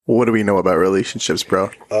What do we know about relationships, bro?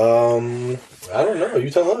 I don't know. You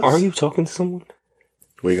tell us. Are you talking to someone?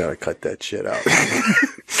 We gotta cut that shit out.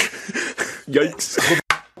 Yikes.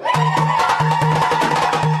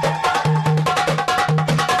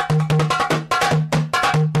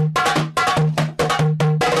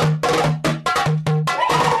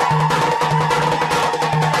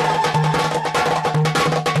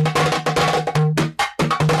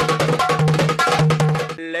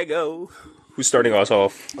 Lego. Who's starting us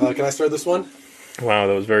off? Can I start this one? Wow,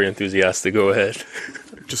 that was very enthusiastic. Go ahead.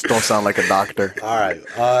 Just don't sound like a doctor. All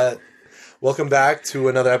right. Welcome back to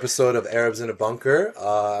another episode of Arabs in a Bunker.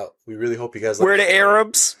 We really hope you guys. We're the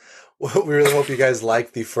Arabs. We really hope you guys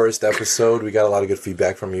liked the first episode. We got a lot of good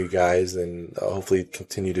feedback from you guys, and hopefully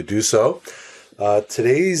continue to do so.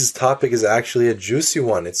 Today's topic is actually a juicy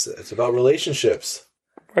one. It's about relationships.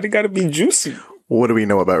 Why do you gotta be juicy? What do we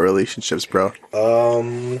know about relationships, bro?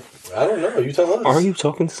 I don't know. You tell us. Are you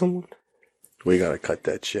talking to someone? We gotta cut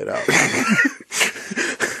that shit out.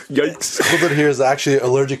 Yikes. Hilbert here is actually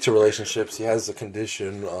allergic to relationships. He has a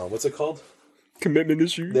condition. What's it called? Commitment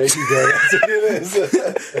issues. There you go. That's what it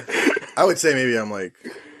is. I would say maybe I'm like...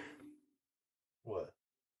 What?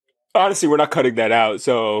 Honestly, we're not cutting that out.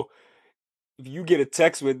 So if you get a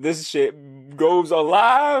text with this shit goes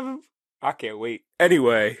alive, I can't wait.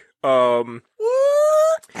 Anyway, but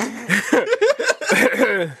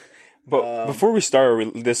before we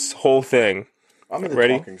start this whole thing, I'm in the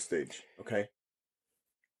ready? talking stage, okay?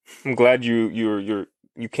 I'm glad you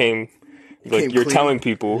came. Like Came you're clean. telling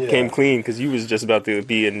people, Yeah. came clean because you was just about to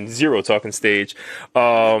be in zero talking stage.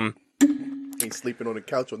 Ain't sleeping on the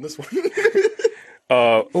couch on this one.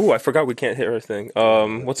 Oh, I forgot we can't hit our thing.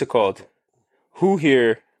 What's it called? Who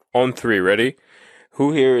here on three? Ready?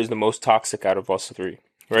 Who here is the most toxic out of us three?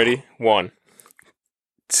 Ready? 1,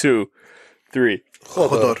 2, 3. Hold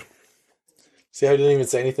Hold on. on. See how he didn't even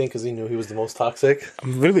say anything because he knew he was the most toxic?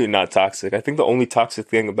 I'm really not toxic. I think the only toxic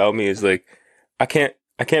thing about me is like I can't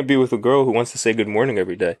be with a girl who wants to say good morning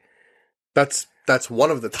every day. That's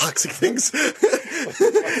one of the toxic things.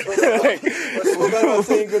 What about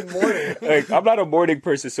saying good morning? Like I'm not a morning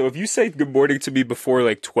person, so if you say good morning to me before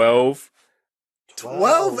like 12,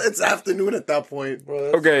 12? It's afternoon at that point. Bro,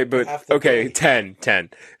 that's okay, but half the okay, day. 10.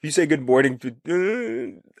 If you say good morning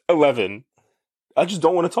to 11, I just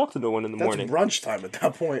don't want to talk to no one in the That's morning. brunch time at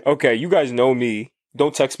that point. Okay, you guys know me.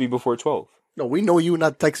 Don't text me before 12. No, we know you,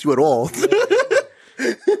 not text you at all.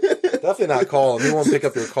 Definitely not call him. He won't pick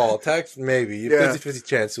up your call. Text, maybe. Yeah. 50-50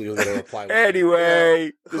 chance you'll get a reply.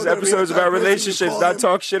 Anyway, this Hold on, episode's man. about That person, you relationships, call not him.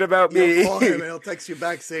 talk shit about me. You'll call him and he'll text you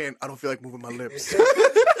back saying, I don't feel like moving my lips.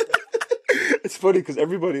 It's funny because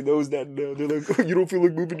everybody knows that now. They're like, oh, you don't feel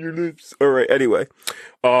like moving your lips. All right, anyway.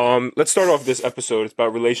 Let's start off this episode. It's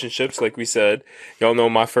about relationships, like we said. Y'all know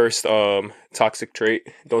my first toxic trait.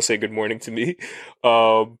 Don't say good morning to me.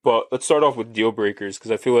 But let's start off with deal breakers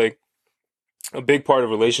because I feel like a big part of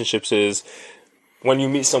relationships is when you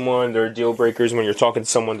meet someone, there are deal breakers. When you're talking to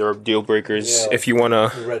someone, there are deal breakers. Yeah. If you want to...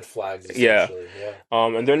 Red flags, Yeah. essentially. Yeah.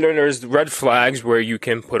 And then there's red flags where you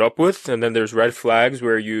can put up with, and then there's red flags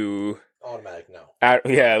where you... Automatic no.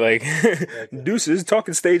 like deuces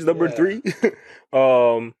talking stage number Yeah. 3.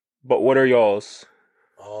 But what are y'all's?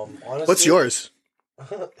 Honestly, What's yours?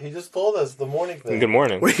 He just told us the morning thing. Good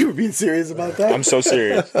morning. Were you being serious about that? I'm so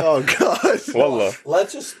serious. Oh, God. Wallah.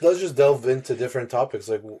 Let's just delve into different topics.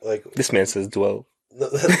 Like This man says dwell.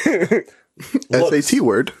 looks. SAT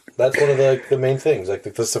word. That's one of the main things. Like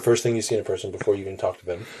that's the first thing you see in a person before you even talk to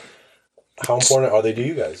them. How important are they to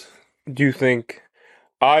you guys? Do you think?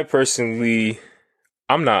 I personally,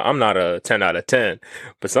 I'm not a 10 out of 10,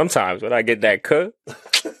 but sometimes when I get that cut,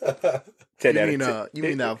 10 out of 10. You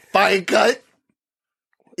mean a fine cut?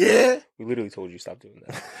 Yeah. We literally told you stop doing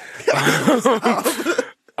that.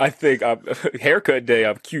 I think haircut day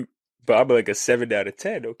I'm cute, but I'm like a 7 out of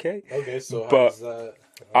 10. Okay. Okay, so how But does that?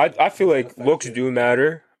 I feel how does like that affect looks you? do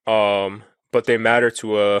matter, but they matter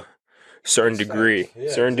to a certain degree.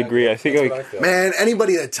 Yeah, certain exactly. degree. I think That's like what I feel. Man,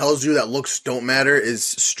 anybody that tells you that looks don't matter is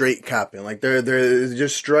straight capping. Like they're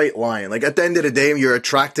just straight lying. Like at the end of the day, you're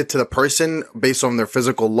attracted to the person based on their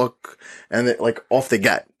physical look and like off the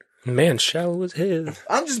get. man, shallow as hell.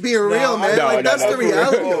 I'm just being real, man. no, like no, that's no, the for real.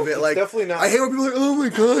 reality of it. Like Definitely not. I hate when people are like, "Oh my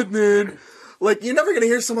god, man!" Like you're never gonna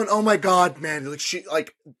hear someone, "Oh my god, man!" Like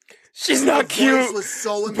She's her not voice cute, was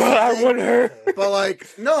so but I amazing. want her. But like,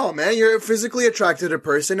 no, man, you're physically attracted to a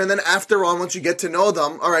person, and then after on, once you get to know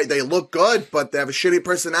them, all right, they look good, but they have a shitty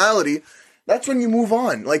personality. That's when you move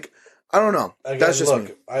on. Like, I don't know. Again, That's just look,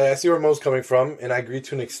 me. I see where Mo's coming from, and I agree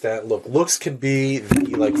to an extent. Look, looks could be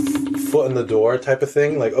the like foot in the door type of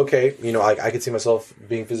thing. Like, okay, you know, I could see myself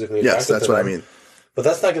being physically attracted Yes, that's to what I them. mean. But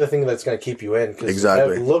that's not the thing that's going to keep you in. Cause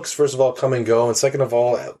Exactly. Looks, first of all, come and go. And second of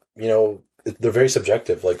all, they're very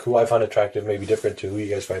subjective. Like, who I find attractive may be different to who you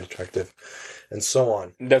guys find attractive. And so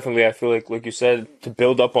on. Definitely, I feel like you said, to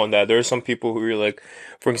build up on that, there are some people who are like,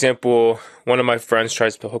 for example, one of my friends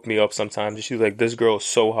tries to hook me up sometimes, and she's like, this girl is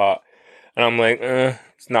so hot. And I'm like,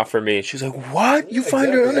 it's not for me. She's like, what? You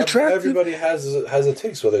find her unattractive? Everybody has a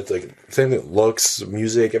taste, whether it's like same thing, looks,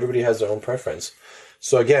 music, everybody has their own preference.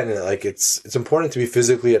 So again, like it's important to be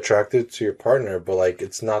physically attracted to your partner, but like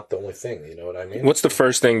it's not the only thing, you know what I mean? What's the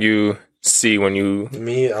first thing you see when you...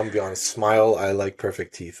 Me, I'm gonna be honest, smile, I like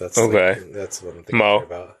perfect teeth. That's okay. Like, that's what I'm thinking Mo.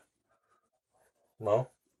 about. Mo?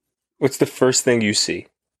 What's the first thing you see?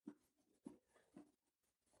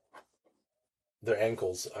 Their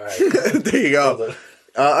ankles. All right. There you go.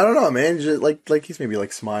 I don't know, man. Just like he's maybe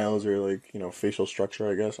like smiles or like, facial structure,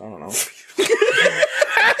 I guess. I don't know.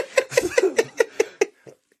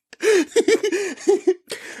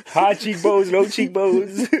 High cheekbones, low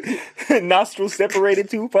cheekbones, nostrils separated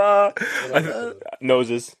too far.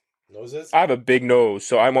 Noses. Noses? I have a big nose,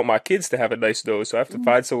 so I want my kids to have a nice nose. So I have to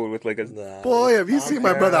find someone with like a... Boy, have you seen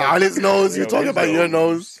my brother on his nose? You're talking about your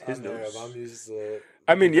nose. His nose. I'm used to,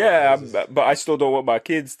 I mean, yeah, but I still don't want my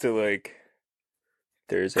kids to like...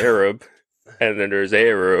 There's Arab, and then there's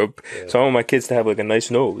Arab. Yeah. So I want my kids to have like a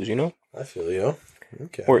nice nose, you know? I feel you.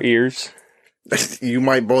 Okay. Or ears. You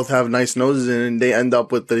might both have nice noses, and they end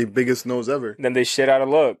up with the biggest nose ever. Then they shit out of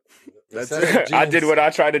luck. That's it. I did what I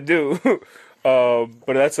tried to do. But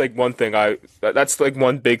that's like one thing. That's like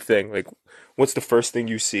one big thing. Like, what's the first thing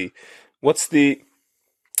you see? Do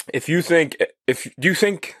you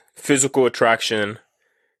think physical attraction,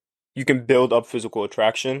 you can build up physical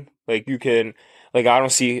attraction? Like you can, like I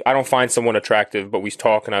don't find someone attractive, but we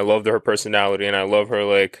talk and I love her personality and I love her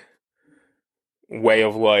like way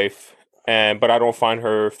of life. But I don't find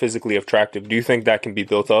her physically attractive. Do you think that can be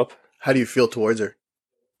built up? How do you feel towards her?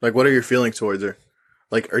 Like, what are your feelings towards her?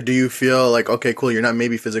 Like, or do you feel like, okay, cool, you're not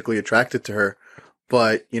maybe physically attracted to her,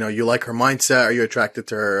 but, you like her mindset? Are you attracted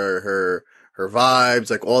to her vibes?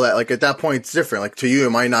 Like, all that. Like, at that point, it's different. Like, to you,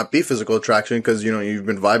 it might not be physical attraction because, you've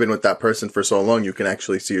been vibing with that person for so long, you can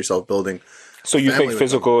actually see yourself building. So you think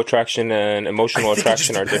physical attraction and emotional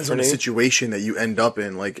attraction are different? On the situation that you end up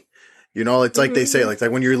in. Like, it's like they say, like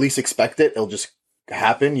when you least expect it, it'll just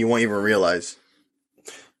happen. You won't even realize.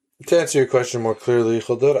 To answer your question more clearly,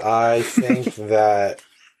 Khadir, I think that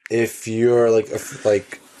if you're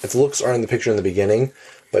if looks are in the picture in the beginning,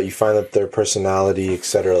 but you find that their personality,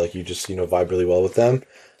 etc., like you just vibe really well with them,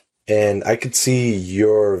 and I could see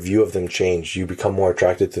your view of them change. You become more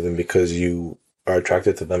attracted to them because you are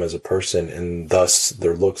attracted to them as a person, and thus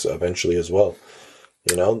their looks eventually as well.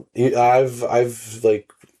 I've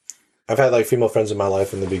had like female friends in my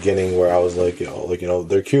life in the beginning where I was like,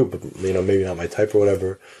 they're cute, but maybe not my type or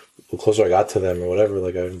whatever. The closer I got to them or whatever,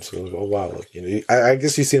 like I'm just like, oh wow, like I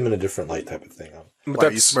guess you see them in a different light, type of thing. Why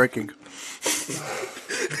are you smirking?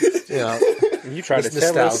 You trying to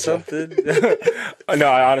tell us something? No,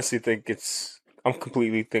 I honestly think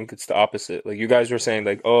completely think it's the opposite. Like you guys were saying,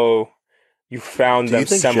 like, oh, you found them. Do you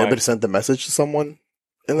think Shabbat sent the message to someone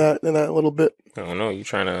in that little bit? I don't know. You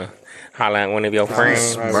trying to holler at one of your friends?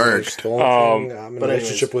 Smirked. The only thing I'm in a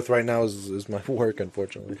relationship with right now is my work,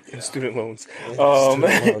 unfortunately. Student loans. Student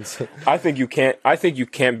loans. I think you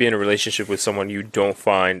can't be in a relationship with someone you don't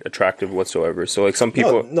find attractive whatsoever. So like some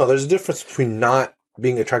people, no, there's a difference between not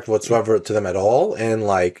being attractive whatsoever to them at all, and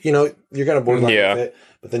like you're gonna borderline with it,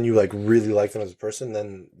 but then you like really like them as a person,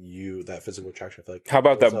 then that physical attraction. Like, how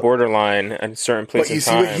about that borderline at certain places? But you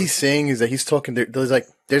see, what he's saying is that he's talking.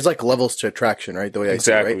 There's like levels to attraction, right? The way I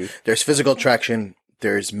see it, right? There's physical attraction,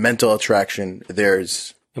 there's mental attraction,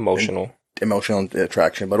 there's emotional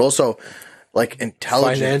attraction, but also like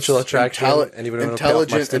intelligence, financial attraction,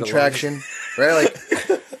 intelligent attraction, right? Like.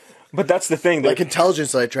 But that's the thing. Like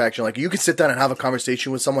intelligence attraction. Like you could sit down and have a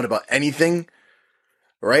conversation with someone about anything,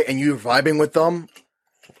 right? And you're vibing with them,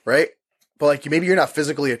 right? But like maybe you're not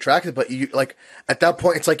physically attracted, but you like at that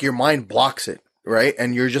point it's like your mind blocks it, right?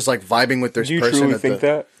 And you're just like vibing with this person. Do you truly think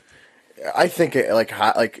that? I think it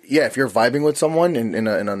yeah, if you're vibing with someone in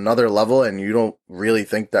another level and you don't really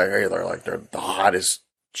think that hey, they're the hottest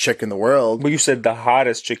chick in the world. Well, you said the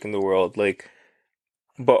hottest chick in the world, like,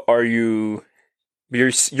 but are you?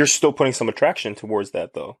 You're still putting some attraction towards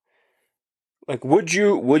that though. Like, would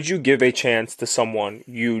you give a chance to someone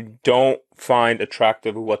you don't find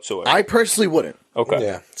attractive whatsoever? I personally wouldn't. Okay.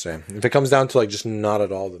 Yeah, same. If it comes down to like just not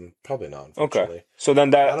at all, then probably not. Okay. So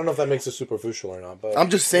then I don't know if that makes it superficial or not, but I'm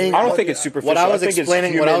just saying. I don't think it's superficial. What I was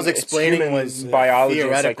explaining was biology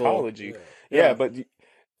and psychology. Yeah, but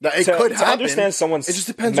That it could to happen. understand someone's It just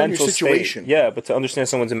depends on your mental situation. state. Yeah, but to understand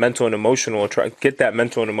someone's mental and emotional get that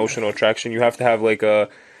mental and emotional attraction, you have to have like a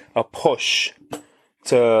push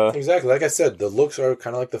to. Exactly. Like I said, the looks are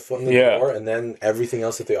kind of like the foot in the Yeah. door, and then everything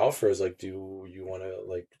else that they offer is like, do you want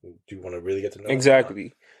to really get to know them or not?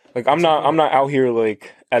 Exactly. Like I'm not out here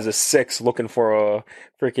like as a 6 looking for a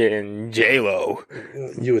freaking J-Lo.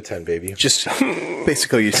 You a 10, baby. Just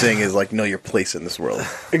basically, what you're saying is like know your place in this world.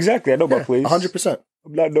 Exactly, I know my place. 100%.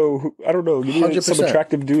 I'm not I don't know. Give me some 100%.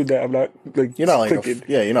 attractive dude that I'm not like. You're not like clicking.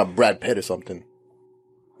 you're not Brad Pitt or something.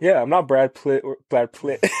 Yeah, I'm not Brad Pitt or Brad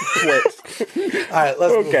Pitt. All right,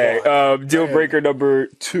 let's Okay, move on. deal breaker number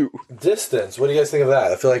 2. Distance. What do you guys think of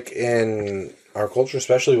that? I feel like in our culture,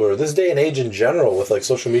 especially, where this day and age in general, with like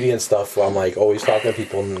social media and stuff, I'm like always talking to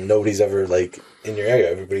people, and nobody's ever like in your area.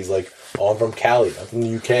 Everybody's like, "Oh, I'm from Cali. I'm from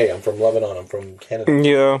the UK. I'm from Lebanon. I'm from Canada."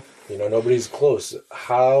 Yeah. You know, nobody's close.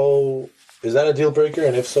 How is that a deal breaker?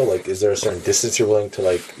 And if so, like, is there a certain distance you're willing to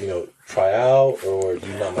like, try out, or do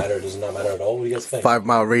you not matter? Does it not matter at all? What do you guys think?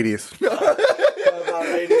 5-mile radius.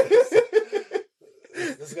 5-mile radius.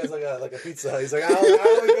 This guy's like a pizza. He's like, I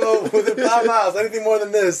only go within 5 miles. Anything more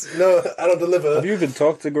than this, no, I don't deliver. Have you even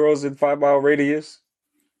talked to girls in 5-mile radius?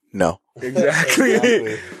 No. Exactly.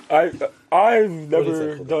 Exactly. I've think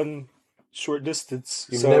never of that? done short distance.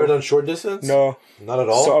 You've never done short distance? No. Not at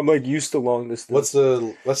all? So I'm like used to long distance.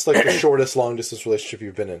 What's like the shortest long distance relationship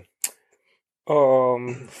you've been in?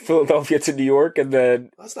 Philadelphia to New York, and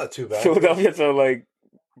then That's not too bad. Philadelphia to like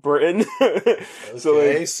Britain.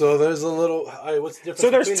 Okay, so there's a little. All right, what's the difference? So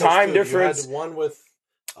there's between those time two? difference. You had one with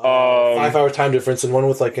 5-hour time difference and one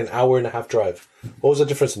with like an hour and a half drive. What was the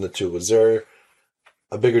difference in the two? Was there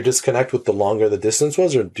a bigger disconnect with the longer the distance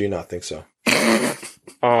was, or do you not think so?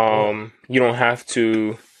 You don't have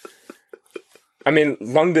to. I mean,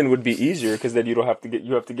 London would be easier because then you have to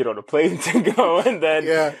get on a plane to go, and then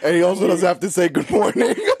Yeah, and he also doesn't have to say good morning.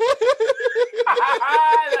 That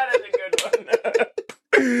is a good one.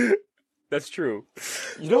 That's true.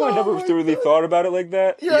 You know, I never really thought about it like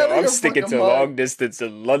that. Yeah, Yo, I'm sticking to long distance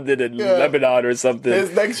in London and Yeah. Lebanon or something.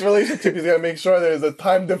 His next relationship, he's gonna make sure there's a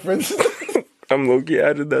time difference. I'm low-key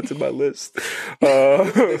adding that to my list.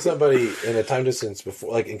 Like somebody in a time distance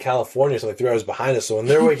before, like in California, something 3 hours behind us. So when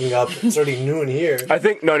they're waking up, it's already noon here. I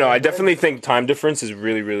think no. I definitely think time difference is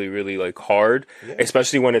really, really, really like hard,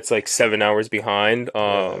 especially when it's like 7 hours behind.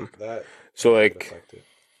 That So could like affect it.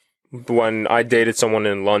 when I dated someone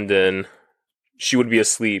in London, she would be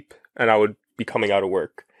asleep and I would be coming out of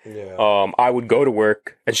work. Yeah. I would go to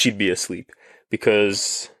work and she'd be asleep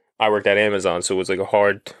because I worked at Amazon, so it was like a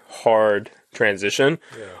hard transition.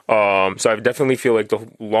 So I definitely feel like the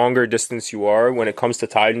longer distance you are when it comes to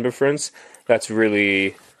time difference, that's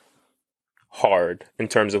really hard in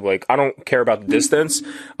terms of like, I don't care about the distance.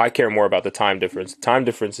 I care more about the time difference. Time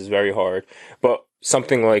difference is very hard, but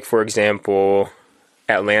something like, for example,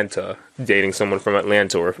 Atlanta, dating someone from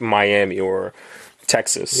Atlanta or Miami or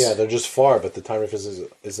Texas. Yeah, they're just far, but the time difference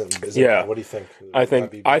isn't. Yeah. What do you think? I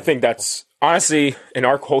think that's honestly in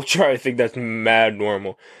our culture. I think that's mad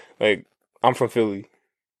normal. Like I'm from Philly.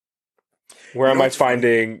 Where am I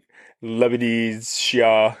finding Lebanese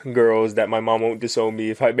Shia girls that my mom won't disown me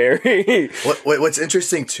if I marry? What's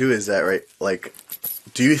interesting too is that, right, like,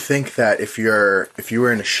 do you think that if you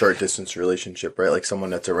were in a short distance relationship, right, like someone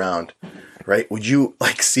that's around, right, would you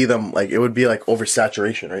like see them, like it would be like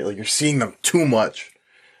oversaturation, right, like you're seeing them too much,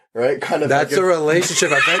 right, kind of. That's like a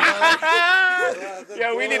relationship. I think.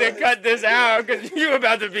 Yeah, we need to cut this out because you're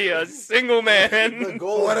about to be a single man. The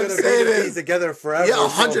goal What I'm is going saying to be is- together forever. Yeah,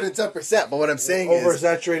 so 110%. But what I'm saying is,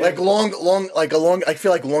 oversaturated. like I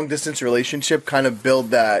feel like long distance relationship kind of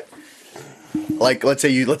build that. Like let's say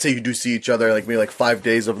you do see each other like maybe like 5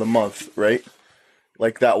 days of the month, right?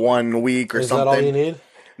 Like that 1 week or Is something. that all you need?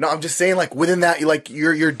 No, I'm just saying like within that,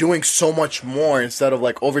 you're doing so much more instead of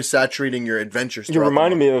like oversaturating your adventures. You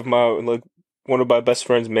reminded me of one of my best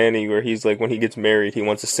friends, Manny, where he's like, when he gets married, he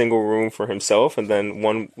wants a single room for himself and then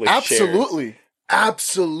one like shared.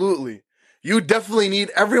 Absolutely. You definitely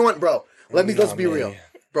need everyone, bro. Let's be real.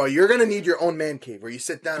 Bro, you're gonna need your own man cave where you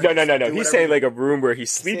sit down. No. do He's whatever saying you- like a room where he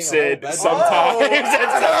sleeps Saying a whole in bedroom? sometimes, and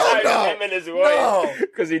sometimes no. him and his No. wife,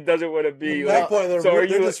 because he doesn't want to be That like. point, they're, So are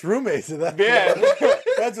they're you? just roommates. At that Yeah. point.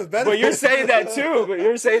 That's what's better. But you're saying that too. But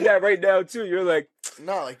you're saying that right now too. You're like,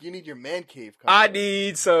 No, like you need your man cave. I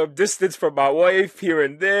need some distance from my wife here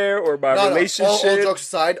and there, or my No, relationship. all jokes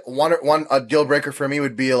aside, a deal breaker for me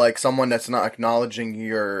would be like someone that's not acknowledging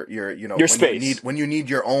your when space. when you need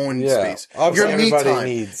your own Yeah. space. Obviously, Your me everybody time.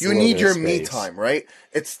 needs a You little need bit your of me space. time, right?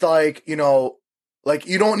 It's like, Like,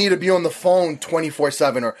 you don't need to be on the phone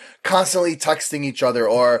 24/7 or constantly texting each other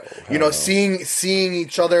or, seeing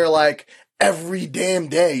each other like every damn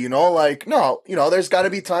day, like, no, there's got to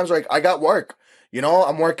be times where like, I got work,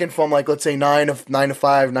 I'm working from like, let's say 9 to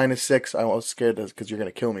 5, 9 to 6. I was scared because you're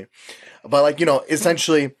going to kill me. But like,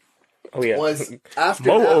 essentially was after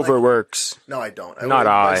Mo that, like, overworks. no, I don't. Not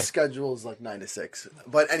My I. schedule is like 9 to 6.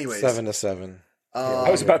 But anyways. 7 to 7.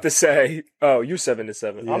 I was about to say, you're 7 to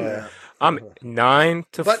 7. Yeah. I'm 9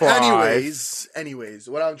 to But 5. anyways,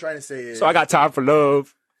 what I'm trying to say is, So I got time for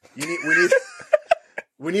love.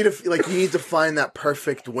 we need to like, you need to find that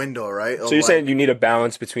perfect window, right? So you're saying you need a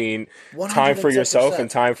balance between time for yourself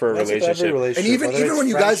and time for a That's with every relationship. and even when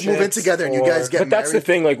you guys move in together and you guys get But that's the married,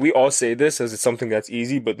 thing, like we all say this as it's something that's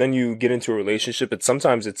easy, but then you get into a relationship and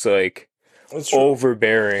sometimes it's like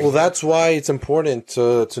overbearing. Well, that's why it's important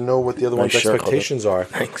to know what the other one's shirt, expectations are.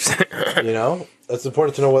 Thanks. It's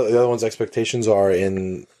important to know what the other one's expectations are.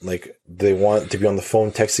 In like, they want to be on the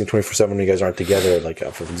phone texting 24/7 when you guys aren't together. Like,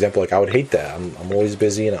 for example, like I would hate that. I'm always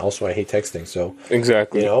busy, and also I hate texting. So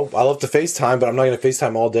Exactly. I love to FaceTime, but I'm not going to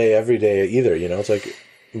FaceTime all day, every day either. It's like,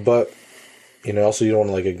 but also you don't want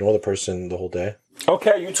to like ignore the person the whole day.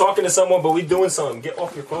 Okay, you talking to someone, but we doing something. Get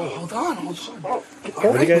off your phone. hold on. What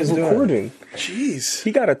are you guys doing? Recording. Jeez.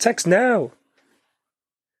 He got a text now.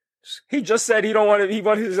 He just said he wanted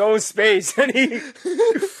his own space, and he.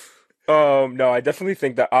 No, I definitely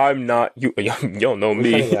think that I'm not you. You don't know We're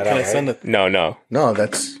cutting me. that Can out, I send right? it? No. No,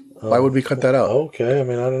 that's why would we cut that out? Okay, I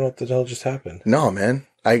mean, I don't know what the hell just happened. No, man.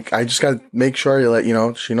 I just gotta make sure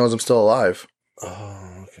she knows I'm still alive.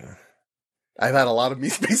 Oh, okay. I've had a lot of me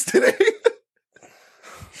space today.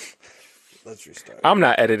 Let's restart. I'm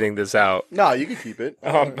not editing this out. No, you can keep it.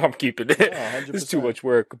 I'm keeping it. 100%. It's too much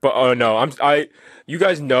work. But no, you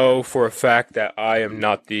guys know for a fact that I am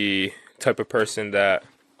not the type of person that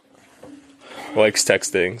likes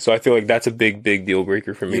texting. So I feel like that's a big deal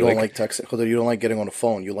breaker for me. You don't like texting. You don't like getting on the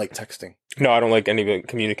phone. You like texting. No, I don't like any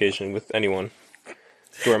communication with anyone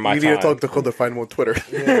during my You time. need to talk to Khuda, find him on Twitter.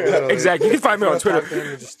 Exactly. You can find me on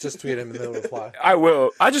Twitter. Just tweet him and he'll reply. I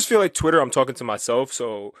will. I just feel like Twitter, I'm talking to myself.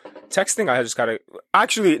 So texting, I just gotta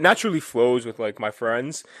actually it naturally flows with like my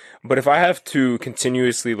friends. But if I have to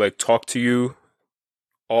continuously like talk to you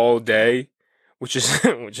all day, which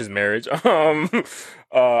is marriage,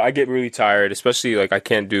 I get really tired. Especially like I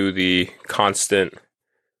can't do the constant.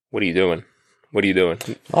 What are you doing? What are you doing?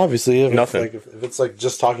 Obviously, Nothing. If it's like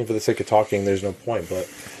just talking for the sake of talking, there's no point. But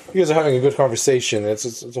you guys are having a good conversation.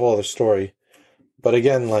 It's a whole other story. But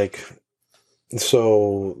again, like,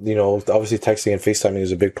 so obviously texting and FaceTiming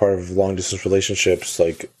is a big part of long distance relationships.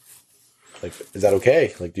 Like, is that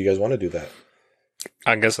okay? Like, do you guys want to do that?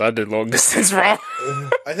 I guess I did long distance wrong.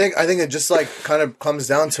 I think it just like kind of comes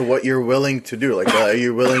down to what you're willing to do. Like, are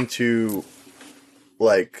you willing to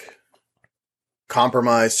like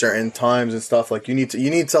compromise certain times and stuff? Like, you need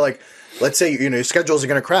to like, let's say your schedules are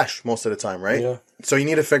going to crash most of the time, right? Yeah. So you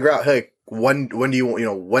need to figure out, hey, when do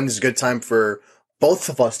you when's a good time for both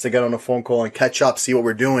of us to get on a phone call and catch up, see what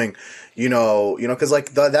we're doing, because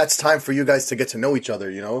like that's time for you guys to get to know each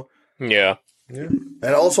other, Yeah.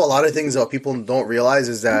 And also a lot of things that people don't realize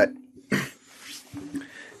is that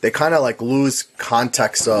they kind of like lose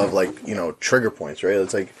context of like trigger points, right?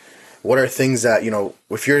 It's like, what are things that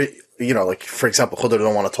if you're like, for example, Khuda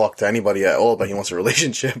don't want to talk to anybody at all, but he wants a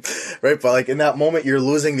relationship, right? But like in that moment, you're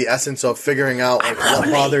losing the essence of figuring out like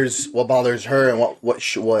what bothers her and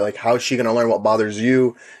what how is she gonna learn what bothers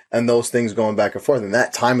you, and those things going back and forth. And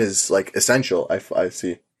that time is like essential. I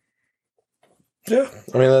see. Yeah,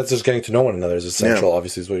 I mean that's just getting to know one another is essential. Yeah.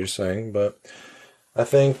 Obviously, is what you're saying, but I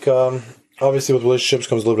think obviously with relationships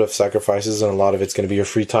comes a little bit of sacrifices, and a lot of it's going to be your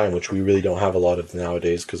free time, which we really don't have a lot of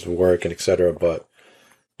nowadays because of work and etc. But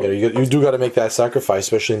you do got to make that sacrifice,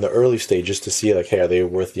 especially in the early stages, to see like, hey, are they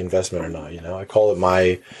worth the investment or not? I call it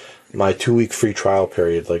my 2-week free trial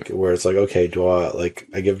period, like where it's like, okay, do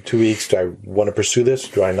I give 2 weeks? Do I want to pursue this?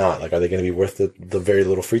 Do I not? Like, are they going to be worth the very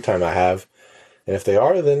little free time I have? And if they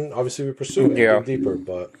are, then obviously we pursue it and dig deeper.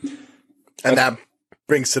 But that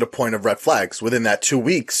brings to the point of red flags. Within that 2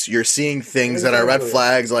 weeks, you're seeing things that are red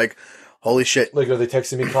flags, like, holy shit. Like, are they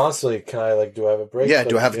texting me constantly? Can I do I have a break? Yeah,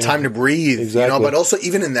 do I have time to breathe? Exactly. But also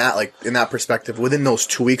even in that, like in that perspective, within those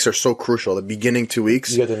 2 weeks are so crucial. The beginning 2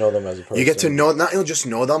 weeks. You get to know them as a person. You get to know, not only just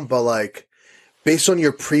know them, but like based on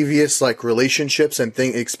your previous like relationships and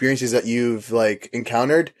experiences that you've like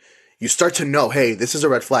encountered, you start to know, hey, this is a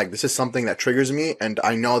red flag. This is something that triggers me. And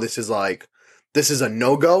I know this is a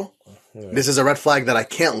no-go. Yeah. This is a red flag that I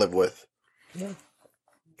can't live with. Yeah.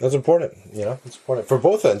 That's important. It's important for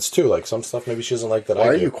both ends too. Like some stuff maybe she doesn't like that. Why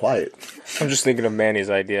are you quiet? I'm just thinking of Manny's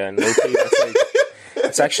idea, and low-key, that's like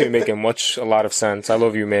That's actually making a lot of sense. I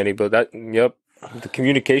love you, Manny, but yep, the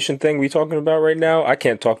communication thing we talking about right now, I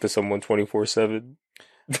can't talk to someone 24/7.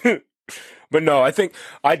 But no, I think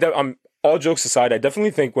I'm all jokes aside. I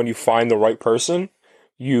definitely think when you find the right person,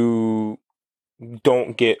 you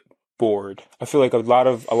don't get bored. I feel like a lot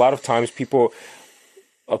of times people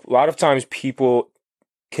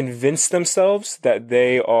convince themselves that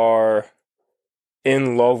they are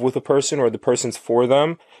in love with a person or the person's for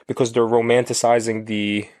them because they're romanticizing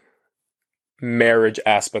the marriage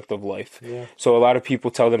aspect of life. Yeah. So a lot of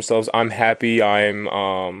people tell themselves, I'm happy,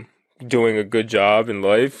 I'm doing a good job in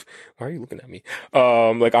life. Why are you looking at me?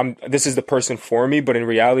 This is the person for me, but in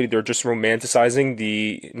reality they're just romanticizing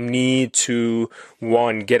the need to,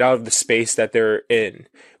 one, get out of the space that they're in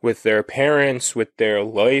with their parents, with their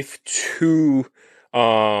life. Two,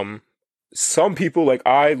 some people, like,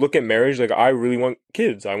 I look at marriage like I really want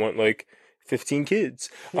kids. I want like 15 kids.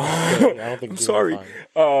 I don't think I'm you're sorry. fine.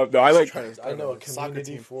 No, I like. I know a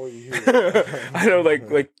community for you. I know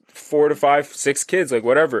like 4 to 5, 6 kids, like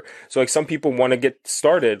whatever. So like some people want to get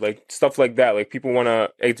started, like stuff like that. Like people want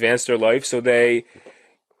to advance their life, so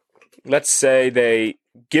let's say they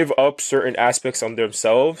give up certain aspects of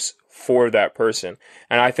themselves for that person.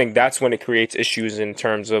 And I think that's when it creates issues in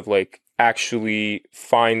terms of like actually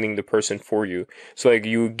finding the person for you. So like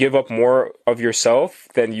you give up more of yourself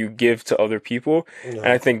than you give to other people. No,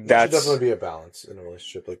 and I think there should that's definitely be a balance in a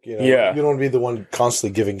relationship. Like, you know, Yeah. you don't want to be the one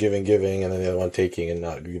constantly giving, and then the other one taking and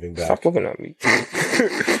not giving back. Stop looking at me.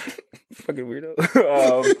 Fucking weirdo.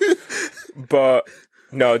 But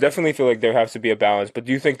no, definitely feel like there has to be a balance. But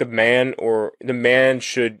do you think the man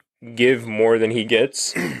should give more than he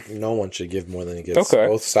gets? No one should give more than he gets. Okay.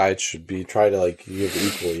 Both sides should try to like give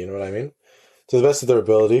equally. You know what I mean? To the best of their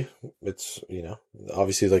ability. It's, you know,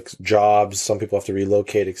 obviously like jobs. Some people have to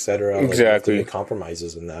relocate, etc. Like, Exactly. you have to make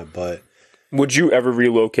compromises in that, but Would you ever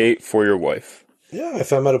relocate for your wife? yeah,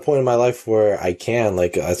 if I'm at a point in my life where I can,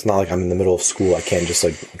 like, it's not like I'm in the middle of school. I can't just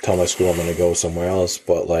like tell my school I'm going to go somewhere else.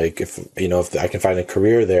 But like, if I can find a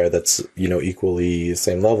career there that's, you know, equally the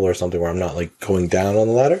same level or something where I'm not like going down on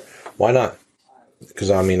the ladder, why not?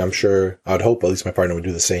 Because I mean, I'm sure I'd hope at least my partner would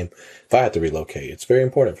do the same if I had to relocate. It's very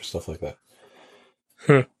important for stuff like that.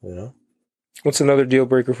 You know? What's another deal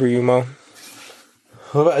breaker for you, Mo?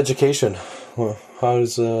 What about education? Well, how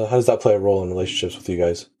does that play a role in relationships with you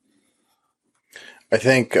guys? I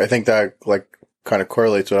think that like kind of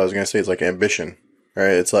correlates what I was gonna say. It's like ambition,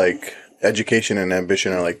 right? It's like education and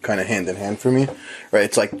ambition are like kind of hand in hand for me, right?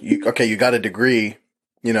 It's like you got a degree,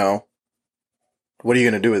 you know, what are you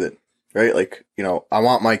gonna do with it, right? Like, you know, I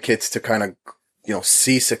want my kids to kind of, you know,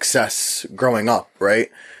 see success growing up, right?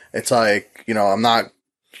 It's like, you know, I'm not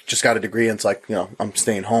just got a degree and it's like, you know, I'm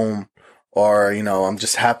staying home. Or, you know, I'm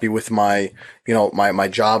just happy with my, you know, my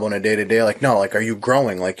job on a day to day. Like, no, like, are you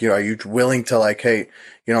growing? Like, you know, are you willing to like, hey,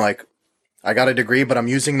 you know, like, I got a degree, but I'm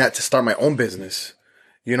using that to start my own business.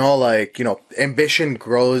 You know, like, you know, ambition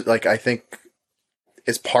grows. Like, I think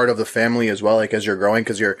is part of the family as well. Like, as you're growing,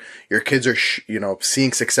 because your kids are, you know,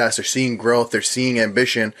 seeing success, they're seeing growth, they're seeing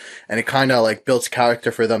ambition, and it kind of like builds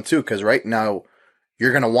character for them too. Because right now,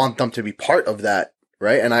 you're gonna want them to be part of that,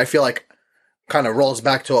 right? And I feel like kind of rolls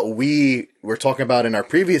back to what we were talking about in our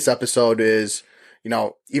previous episode is, you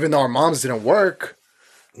know, even though our moms didn't work,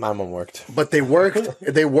 My mom worked. but they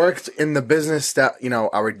worked in the business that, you know,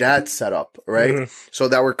 our dad set up, right? Mhm. So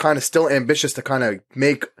that we're kind of still ambitious to kind of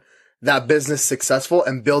make that business successful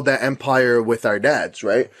and build that empire with our dads,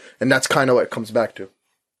 right? And that's kind of what it comes back to.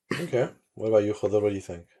 Okay. What about you, Khalid? What do you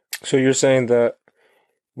think? So you're saying that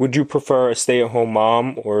would you prefer a stay-at-home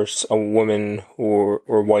mom or a woman or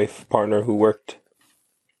wife partner who worked?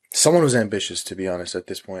 Someone who's ambitious, to be honest, at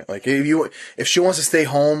this point. Like, if she wants to stay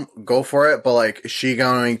home, go for it. But like, is she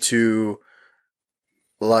going to,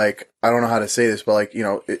 like, I don't know how to say this, but like, you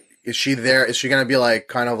know, is she there? Is she going to be like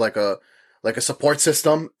kind of like a support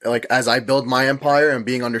system, like as I build my empire and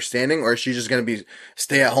being understanding, or is she just going to be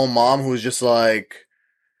stay-at-home mom who's just like?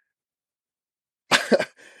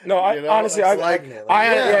 No, You know, honestly, it's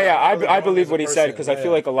I believe what he said because I Yeah.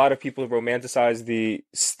 feel like a lot of people romanticize the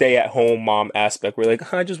stay-at-home mom aspect. We're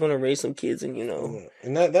like, I just want to raise some kids and, you know.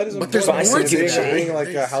 And that is But there's important. more Like, to being, that. being like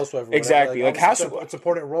a housewife. Or Exactly. Whatever. Like, Obviously, it's an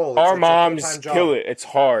important role. Our It's a moms full-time job. kill it. It's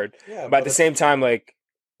hard. Yeah, But at the same time, like,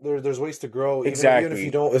 there's ways to grow. Exactly. Even if you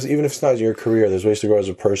don't, even if it's not your career, there's ways to grow as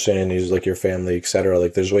a person and use like your family, etc.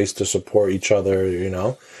 Like there's ways to support each other, you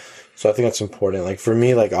know. So I think that's important. Like for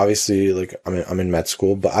me, like obviously, like I'm in med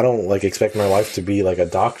school, but I don't like expect my wife to be like a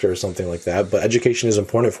doctor or something like that. But education is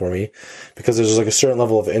important for me because there's like a certain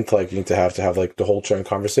level of intellect you need to have like the whole turn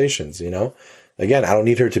conversations, you know. Again, I don't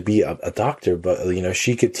need her to be a doctor, but you know,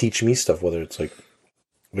 she could teach me stuff, whether it's like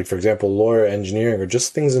like for example, lawyer, engineering, or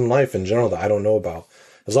just things in life in general that I don't know about.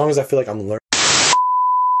 As long as I feel like I'm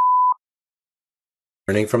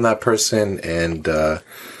learning from that person and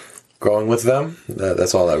growing with them,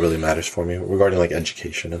 that's all that really matters for me regarding like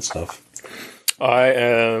education and stuff.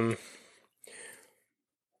 I'm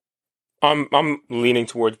leaning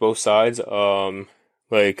towards both sides.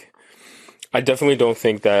 Like, I definitely don't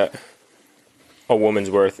think that a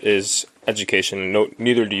woman's worth is education. No,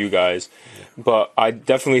 neither do you guys. But I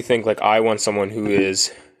definitely think like I want someone who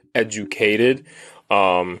is educated.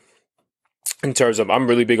 In terms of, I'm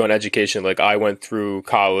really big on education. Like, I went through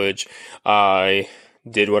college. I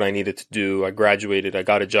did what I needed to do. I graduated. I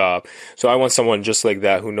got a job. So I want someone just like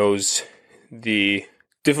that who knows the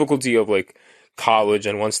difficulty of like college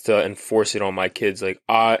and wants to enforce it on my kids. Like,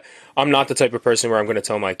 I'm not the type of person where I'm going to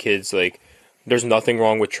tell my kids like there's nothing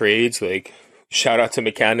wrong with trades. Like, shout out to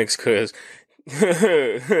mechanics, because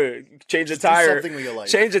change a tire, like.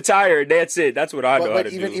 change a tire. That's it. That's what I know how to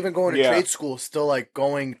do. Even going to trade school, still like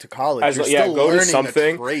going to college. As, you're yeah, still go to learning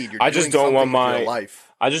something. a trade. You're I just doing don't want something with my your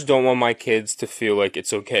life. I just don't want my kids to feel like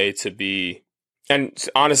it's okay to be. And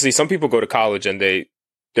honestly, some people go to college and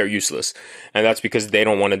they're useless, and that's because they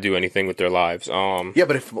don't want to do anything with their lives. Yeah,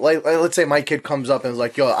 but if like let's say my kid comes up and is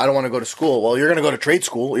like, "Yo, I don't want to go to school." Well, you're gonna go to trade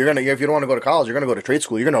school. You're gonna, if you don't want to go to college, you're gonna go to trade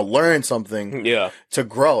school. You're gonna learn something. Yeah. To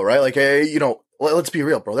grow, right? Like, let's be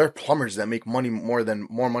real, bro. There are plumbers that make more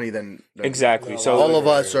money than Exactly. So all of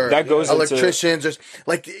us are that goes electricians. Or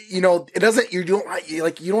like, it doesn't. You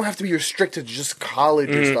don't have to be restricted to just college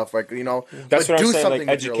and stuff. Like, that's what do I'm saying. something Like,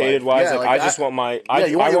 with your educated life. wise, Yeah, like I just want my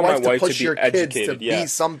you want I your want wife my wife push to your be kids educated. to Yeah. be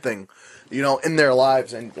something, in their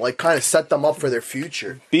lives, and like kind of set them up for their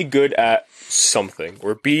future. Be good at something,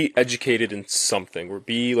 or be educated in something, or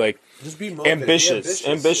be like Just be motivated.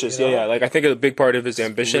 ambitious. Yeah. Like, I think a big part of his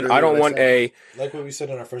ambition. I don't want like what we said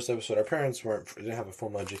in our first episode. Our parents didn't have a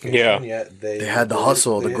formal education yet. They had the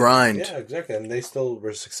hustle, the grind. Yeah, exactly, and they still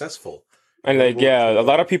were successful. And like, a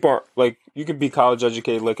lot of people are like, you can be college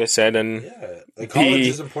educated, like I said, and like college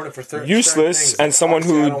is important for useless. Things. And someone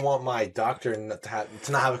who I don't want my doctor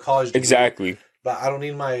to not have a college degree. Exactly. But I don't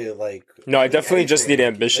need my like. No, I definitely just need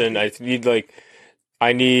ambition. I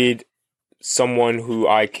need someone who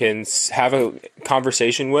I can have a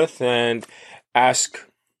conversation with and ask,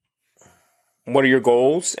 what are your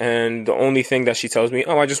goals? And the only thing that she tells me,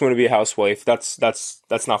 oh, I just want to be a housewife. That's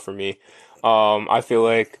not for me. I feel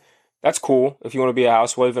like that's cool if you want to be a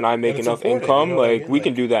housewife and I make enough income. We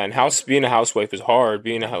can do that. And being a housewife is hard.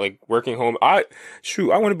 Being working home, I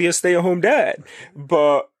want to be a stay-at-home dad.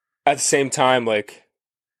 But at the same time, like,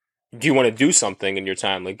 do you want to do something in your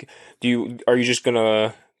time? Like, are you just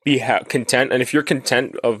gonna be content? And if you're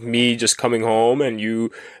content of me just coming home and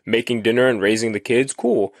you making dinner and raising the kids,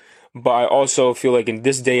 cool. But I also feel like in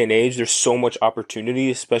this day and age, there's so much opportunity,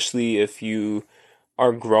 especially if you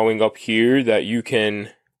are growing up here, that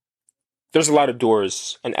there's a lot of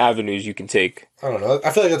doors and avenues you can take. I don't know.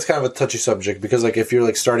 I feel like that's kind of a touchy subject because, like, if you're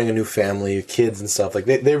like starting a new family, kids and stuff, like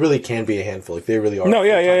they really can be a handful. Like, they really are. No,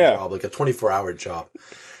 yeah. Job, like a 24-hour job.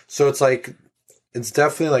 So it's like, it's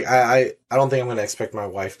definitely like I don't think I'm going to expect my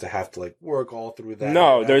wife to have to like work all through that.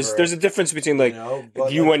 No, there's a difference between like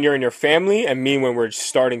you when you're in your family and me when we're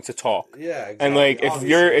starting to talk. Yeah, exactly. And like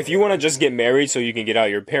if you want to just get married so you can get out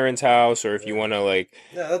of your parents' house, or if you want to like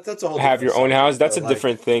that's a whole have your own house, that's a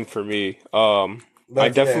different thing for me. I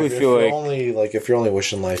definitely feel like if your only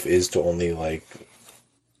wish in life is to only like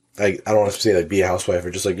I don't want to say like be a housewife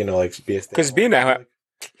or just like like be a because being that.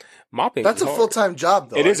 Mopping. That's a full-time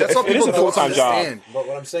job, though. It is. It is a full-time job. But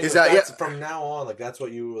what I'm saying is that from now on, like that's the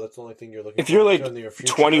only thing you're looking for. If you're like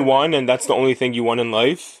 21 and that's the only thing you want in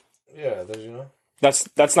life, yeah,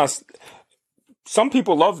 that's not. Some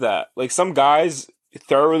people love that. Like, some guys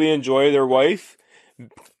thoroughly enjoy their wife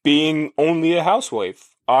being only a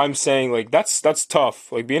housewife. I'm saying like that's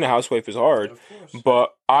tough. Like, being a housewife is hard,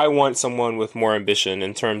 but I want someone with more ambition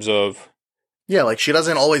in terms of. Yeah, like, she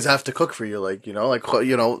doesn't always have to cook for you, like, maybe,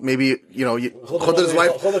 Khodr's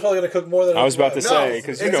wife. Khodr's probably gonna cook more than I was about to say,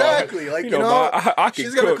 because exactly, like,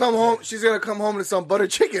 she's gonna come home. She's gonna come home to some butter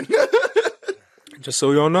chicken. Just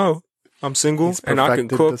so y'all know, I'm single and I can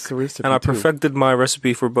cook, and I perfected my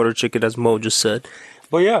recipe for butter chicken, as Mo just said.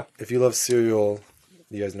 But yeah, if you love cereal,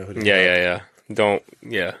 you guys know who to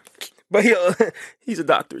Yeah. But he's a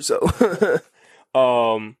doctor, so.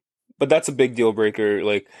 But that's a big deal breaker,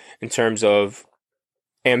 like, in terms of,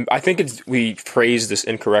 and I think we phrased this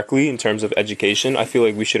incorrectly in terms of education. I feel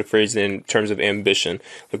like we should have phrased it in terms of ambition.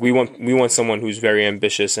 Like, we want someone who's very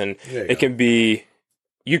ambitious, and you can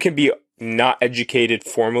be not educated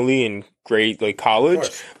formally in grade like college,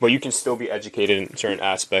 but you can still be educated in certain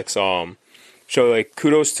aspects. So like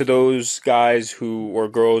kudos to those guys who or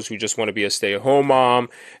girls who just want to be a stay-at-home mom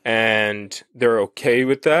and they're okay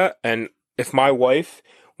with that. And if my wife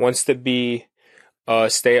wants to be a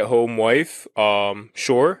stay-at-home wife,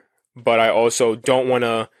 sure, but I also don't want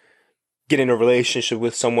to get in a relationship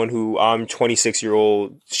with someone who I'm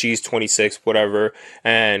 26-year-old, she's 26, whatever,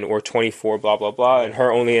 and or 24, blah blah blah, and her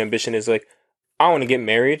only ambition is like, I want to get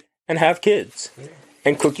married and have kids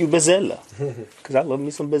and cook you bezella because I love me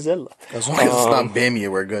some bezella. As long as it's not bamia,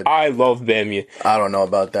 we're good. I love bamia. I don't know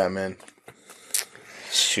about that, man.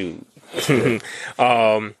 Shoot.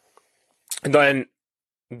 And then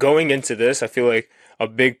going into this, I feel like a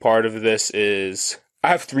big part of this is I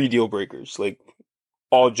have 3 deal breakers. Like,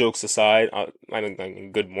 all jokes aside, I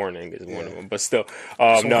think good morning is one of them, but still,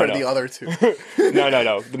 So no, what are no, the other 2?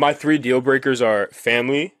 no. My 3 deal breakers are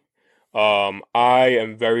family. I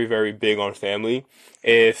am very, very big on family.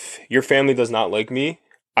 If your family does not like me,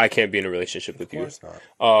 I can't be in a relationship with you. Of course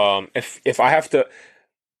not. If I have to,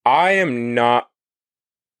 I am not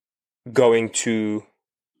going to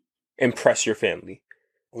impress your family.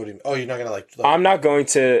 What do you mean? Oh, you're not gonna like I'm not going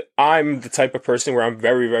to. I'm the type of person where I'm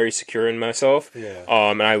very, very secure in myself. Yeah.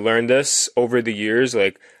 And I learned this over the years.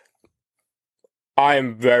 Like, I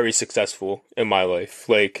am very successful in my life.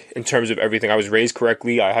 Like, in terms of everything, I was raised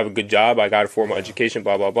correctly. I have a good job. I got a formal education.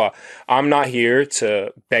 Blah blah blah. I'm not here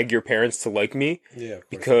to beg your parents to like me. Yeah. Of course.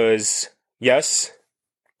 Because yes,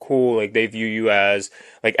 cool. Like, they view you as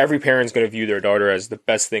like every parent's going to view their daughter as the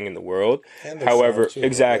best thing in the world. And their However, son, too,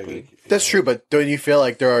 exactly. like, That's true, but don't you feel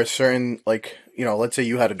like there are certain, like, you know, let's say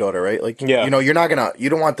you had a daughter, right? Like, Yeah. you know, you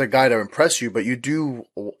don't want the guy to impress you, but you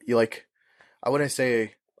like, I wouldn't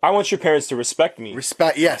say I want your parents to respect me.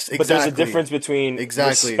 respect. Yes, exactly. But there's a difference between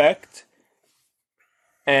Exactly. respect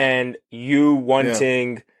and you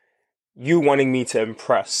wanting me to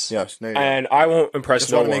impress. Yes, there you go. And I won't impress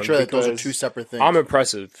Just no want one. to make sure that those are because 2 separate things. I'm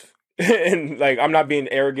impressive. And like, I'm not being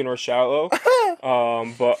arrogant or shallow.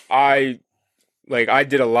 But I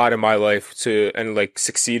did a lot in my life and like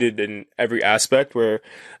succeeded in every aspect where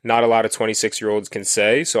not a lot of 26-year-olds can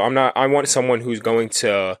say. So I want someone who's going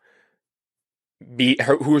to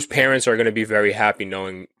whose parents are going to be very happy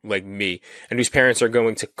knowing like me, and whose parents are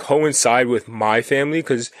going to coincide with my family,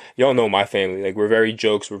 because y'all know my family. Like, we're very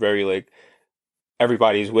jokes. We're very like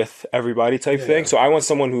everybody's with everybody type thing. So I want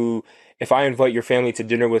someone who, if I invite your family to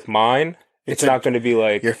dinner with mine, it's not going to be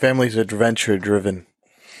like Your family's adventure driven.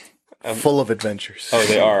 Full of adventures. Oh,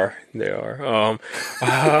 they are. They are.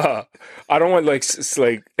 I don't want like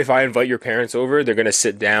like if I invite your parents over, they're gonna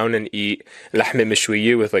sit down and eat lahme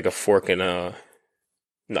mishwiye with like a fork and a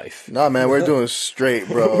knife. Nah, man, we're doing straight,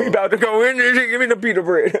 bro. We about to go in and give me the pita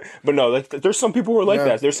bread. But no, like, there's some people who are like Yeah,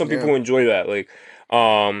 that. There's some people who enjoy that. Like,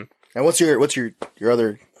 And what's your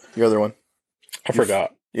other one? I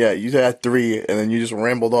forgot. Yeah, you had 3, and then you just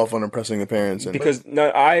rambled off on impressing the parents. And Because no,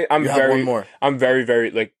 I'm you have very, one more. I'm very, very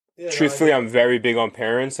like. Yeah, no, truthfully, I I'm very big on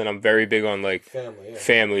parents, and I'm very big on like family. Yeah.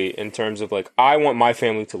 family in terms of like I want my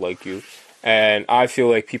family to like you, and I feel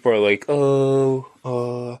like people are like,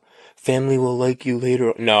 family will like you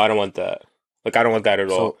later. No, I don't want that. Like, I don't want that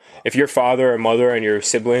at all. If your father or mother and your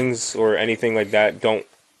siblings or anything like that don't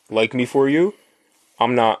like me for you,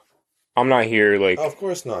 I'm not here like Of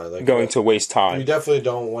course not. Like, going to waste You time. definitely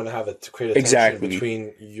don't want to have it to create a tension Exactly.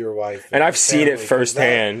 between your wife And I've your seen it family, 'cause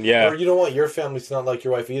firsthand. Yeah. Or you don't want your family to not like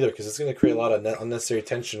your wife either, because it's going to create a lot of unnecessary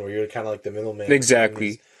tension where you're kind of like the middleman.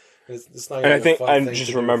 Exactly. It's not And I even a think fun I thing to just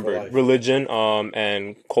do for remembered life. religion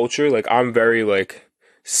and culture. Like, I'm very like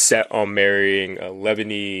set on marrying a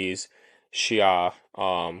Lebanese Shia.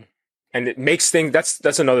 And it makes things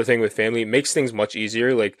that's another thing with family. It makes things much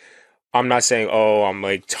easier. Like, I'm not saying I'm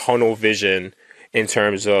like tunnel vision in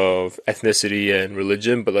terms of ethnicity and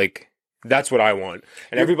religion, but like that's what I want.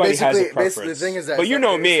 And everybody has a preference. The thing is that but you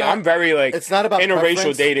know me, I'm very like it's not about interracial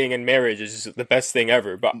preference. dating and marriage is the best thing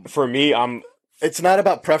ever. But for me, It's not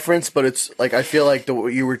about preference, but it's like I feel like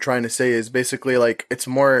what you were trying to say is basically like it's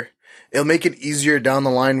more. It'll make it easier down the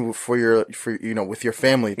line for with your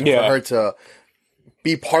family for her to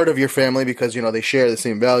be part of your family because they share the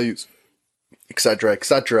same values, etc.,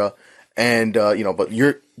 etc. And but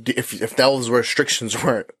if those restrictions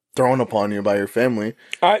weren't thrown upon you by your family,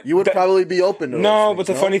 you would probably be open to no. those But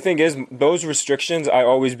the things, funny thing is, those restrictions, I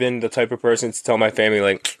always been the type of person to tell my family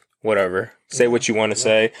like, whatever, say what you want to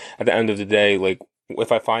say. At the end of the day, like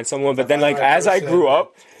if I find someone, but then like as I grew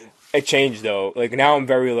up, it changed though. Like now I'm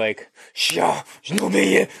very like,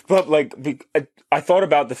 but like I thought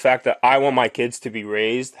about the fact that I want my kids to be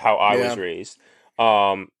raised how I was raised.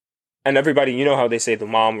 And everybody, you know how they say the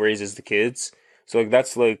mom raises the kids. So like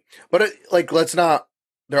that's like, but let's not.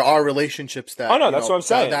 there are relationships that Oh, no, that's what I'm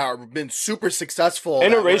saying. that have been super successful.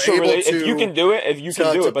 Interracial relationship. If you can do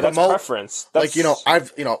it, but that's preference. That's,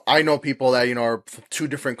 I know people that are from two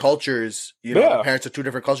different cultures. The parents of two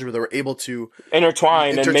different cultures, but they were able to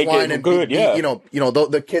intertwine and make it good.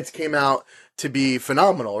 The kids came out to be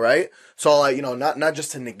phenomenal, right? So like not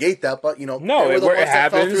just to negate that, but no, they were the where ones it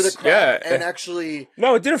that fell happens, through the crack and actually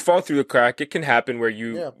no, it didn't fall through the crack. It can happen where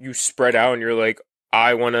you spread out and you're like,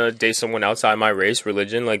 I want to date someone outside my race,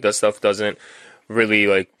 religion. Like that stuff doesn't really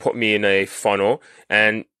like put me in a funnel.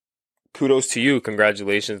 And kudos to you,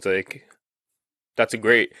 congratulations. Like that's a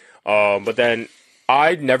great. But then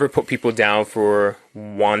I never put people down for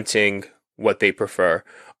wanting what they prefer.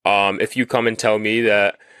 If you come and tell me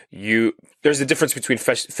that there's a difference between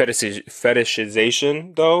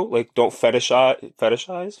fetishization though. Like don't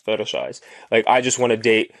fetishize. Like I just want to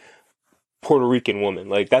date Puerto Rican woman.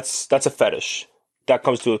 Like that's a fetish. That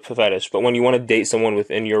comes to a fetish. But when you want to date someone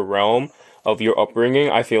within your realm of your upbringing,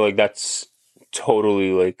 I feel like that's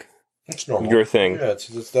totally like it's normal. Your thing. Yeah, it's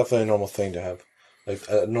definitely a normal thing to have, like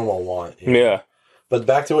a normal want. Yeah. But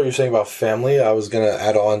back to what you're saying about family, I was gonna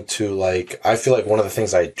add on to like I feel like one of the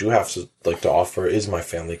things I do have to to offer is my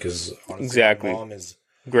family because exactly my mom is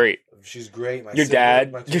great. She's great. Your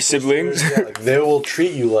dad, your siblings, they will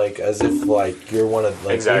treat you like as if like you're one of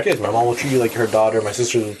their kids. My mom will treat you like her daughter. My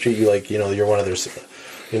sisters will treat you like you're one of their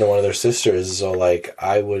sisters. So like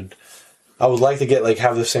I would like to get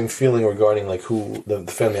have the same feeling regarding like who the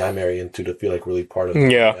family I marry into to feel like really part of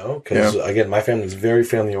it. Because again, my family is very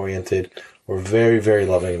family oriented. We're very, very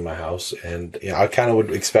loving in my house, and I kind of would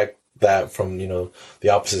expect that from the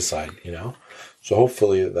opposite side. So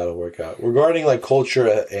hopefully that'll work out. Regarding like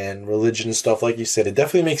culture and religion and stuff, like you said, it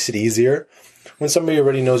definitely makes it easier when somebody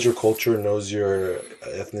already knows your culture, knows your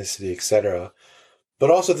ethnicity, etc. But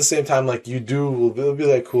also at the same time, like it'll be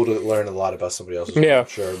like cool to learn a lot about somebody else's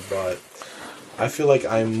culture. But I feel like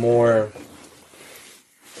I'm more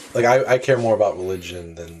like I care more about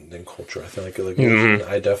religion than culture. I feel like religion,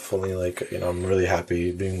 I definitely I'm really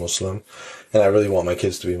happy being Muslim, and I really want my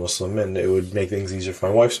kids to be Muslim, and it would make things easier for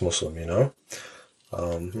my wife's Muslim.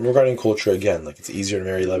 Regarding culture, again, like it's easier to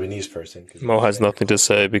marry a Lebanese person. Mo has nothing to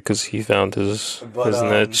say because he found his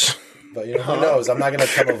niche. But who knows? I'm not gonna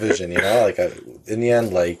tunnel vision. In the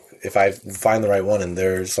end, like if I find the right one and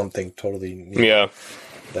there's something totally new,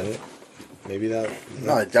 then maybe that.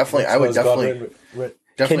 No, definitely. I would definitely.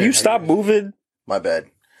 Can you stop moving? My bad.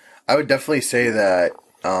 I would definitely say that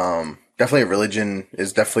definitely religion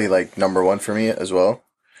is definitely like number one for me as well.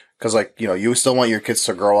 Because you still want your kids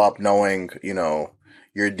to grow up knowing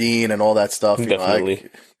your deen and all that stuff. Definitely.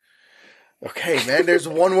 Okay, man. There's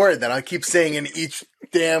one word that I keep saying in each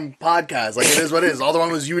damn podcast. Like it is what it is. All the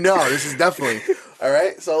one was This is definitely all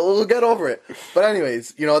right. So we'll get over it. But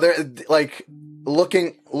anyways, they're like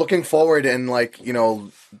looking forward and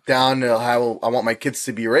down to how I want my kids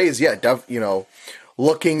to be raised. Yeah,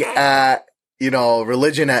 looking at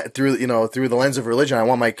religion through the lens of religion. I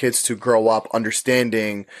want my kids to grow up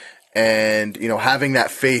understanding and having that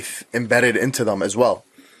faith embedded into them as well.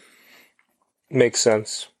 Makes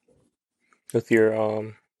sense with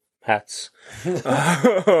your hats.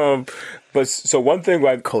 But so one thing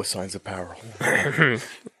like cosigns apparel.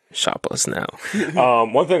 Shop us now.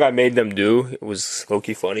 One thing I made them do, it was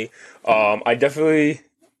low-key funny. I definitely,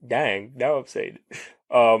 now I'm saying it.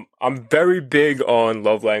 I'm very big on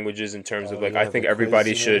love languages in terms of I think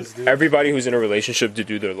everybody who's in a relationship to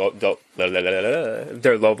do their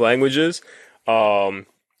love languages. And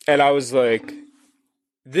I was like,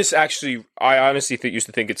 this actually, I honestly used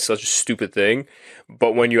to think it's such a stupid thing,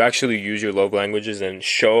 but when you actually use your love languages and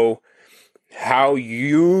show how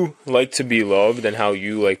you like to be loved and how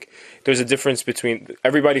you there's a difference between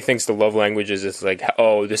everybody thinks the love languages is like,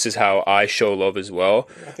 oh, this is how I show love as well.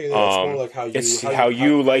 I think that's more like how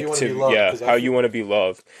you want to be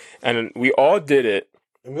loved, and we all did it.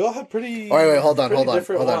 And we all had pretty. Wait, hold on.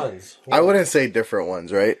 Ones. I wouldn't say different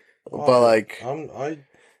ones, right? But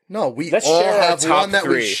no, we let's all share have our top one that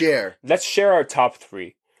three. we share. Let's share our top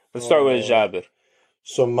three. Let's start with Jabir.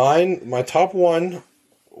 So my top one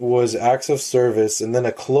was acts of service, and then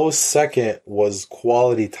a close second was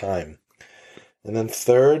quality time, and then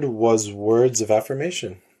third was words of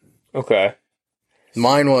affirmation. Okay.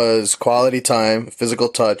 Mine was quality time, physical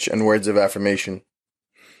touch, and words of affirmation.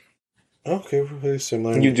 Okay, we're really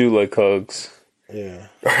similar. You do like hugs. Yeah.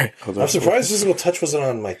 Right. I'm surprised physical touch wasn't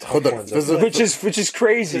on my top ones. Which is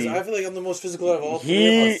crazy. I feel like I'm the most physical out of all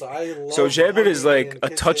three of us. So Jabir is like a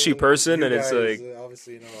touchy person, and it's like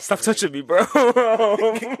obviously, Stop touching me, bro.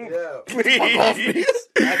 Yeah. Please.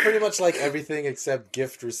 I pretty much like everything except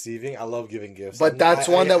gift receiving. I love giving gifts. But that's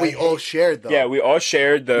one that we all shared, though. Yeah, we all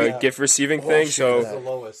shared the Yeah. gift receiving Oh, thing, shit, so It was the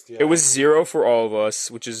lowest. Yeah. it was 0 for all of us,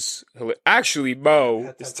 which is actually Mo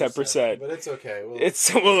At is 10%. but it's okay.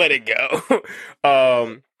 We'll let it go.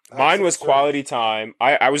 Mine was quality time.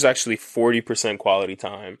 I was actually 40% quality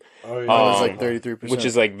time, Oh, yeah. Mine was Um, like 33%. which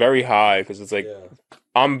is like very high because it's like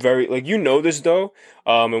I'm very like this though,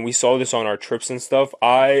 and we saw this on our trips and stuff.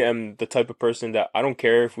 I am the type of person that I don't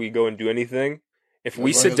care if we go and do anything. If we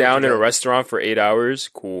As long sit as we're down in a together. restaurant for 8 hours,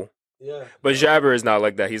 cool. Yeah. But Jabber is not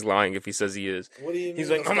like that. He's lying if he says he is. What do you mean? He's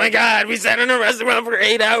like, oh my god, we sat in a restaurant for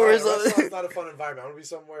 8 hours. Restaurant's not a fun environment. I want to be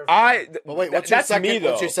somewhere. But wait, what's your that's second? me, though.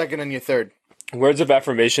 What's your second and your third? Words of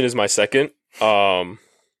affirmation is my second.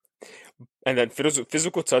 And then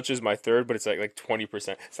physical touch is my third, but it's like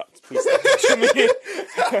 20%. Stop, please stop touching me.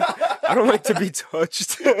 I don't like to be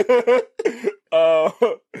touched.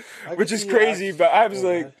 Which is crazy, but I was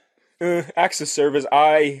like, acts of service.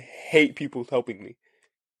 I hate people helping me.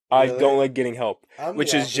 I Really? don't like getting help. I'm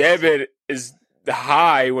Which the is opposite. Jabber is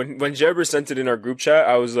high. When Jabber sent it in our group chat,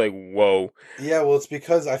 I was like, whoa. Yeah, well, it's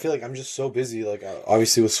because I feel like I'm just so busy. Like,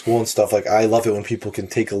 obviously with school and stuff. Like, I love it when people can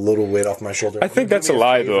take a little weight off my shoulder. I think Do that's a me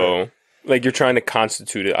lie, favor. though. Like, you're trying to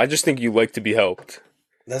constitute it. I just think you like to be helped.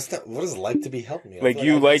 That's not. What is it like to be helped me? I Like, feel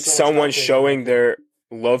you I need like so much someone help showing their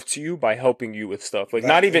love to you by helping you with stuff. Like,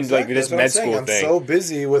 not even Exactly, like this that's what I'm med saying. school I'm thing. so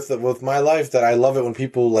busy with my life that I love it when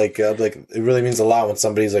people like it really means a lot when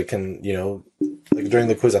somebody's like can like during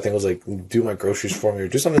the quiz I think it was like do my groceries for me or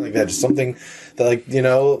do something like that, just something that like and I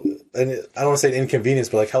don't want to say an inconvenience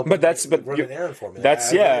but like help But run an errand for me. Like, That's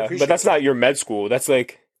I really yeah, but appreciate that's that. not your med school. That's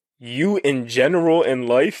like you in general in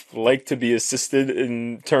life like to be assisted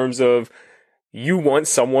in terms of you want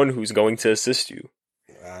someone who's going to assist you.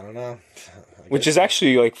 I don't know. Which is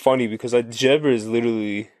actually like funny because Jebber is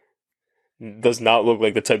literally does not look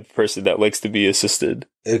like the type of person that likes to be assisted.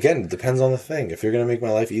 Again, it depends on the thing. If you're gonna make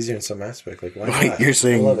my life easier in some aspect, like why not? You're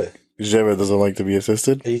saying I love it. Jebber doesn't like to be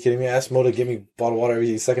assisted? Are you kidding me? I asked Mo to give me a bottle of water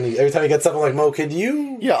every second. Every time he gets up, I'm like, Mo, can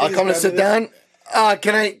you? Yeah, I'll please come to grab sit me down.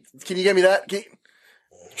 Can you get me that?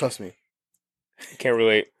 Trust me, Can't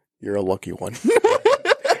relate. you're a lucky one.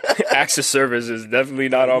 Acts of service is definitely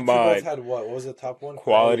this? not You on two both mine. had what? What was the top one?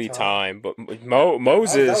 Quality time, but That was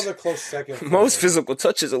Moses. a close second. for Most me. physical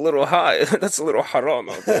touch is a little high. That's a little haram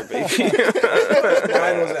out there, baby.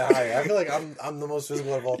 Mine was that high. I feel like I'm the most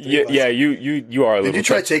physical of all three. yeah, of us. yeah, you are a little. Did you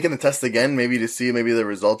try touch- taking the test again, maybe to see maybe the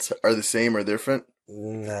results are the same or different?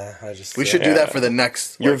 Nah, I just. We should do that for the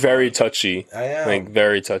next. You're very touchy. I am. Like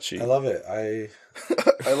very touchy. I love it. I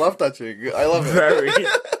love touching. I love it. Very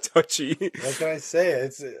touchy. What can I say?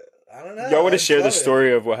 It's. I don't know. Y'all want I to share the love it.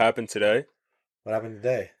 story of what happened today What happened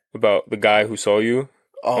today? about the guy who saw you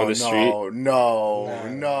Oh on the street? No.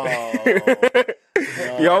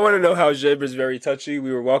 Y'all want to know how Jebber's very touchy?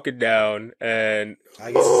 We were walking down and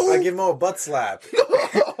I give Mo a butt slap.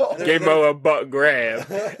 gave Mo a butt grab,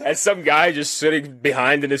 and some guy just sitting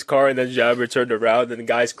behind in his car, and then Jabber turned around, and the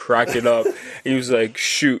guy's cracking up. He was like,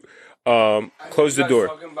 "Shoot, close the door."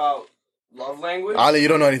 Talking about love language. Ali, you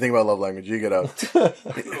don't know anything about love language. You get out. His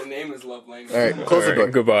middle name is love language. All right, close the All door.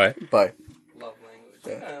 right, goodbye. Bye. Love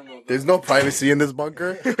language. I don't know. There's no privacy in this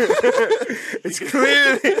bunker. It's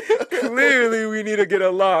clearly we need to get a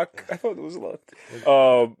lock. I thought it was locked.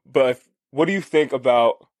 But what do you think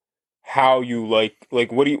about how you like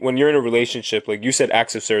what do you when you're in a relationship? Like you said,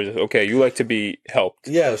 acts of service. Okay, you like to be helped.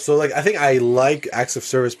 Yeah, so like I think I like acts of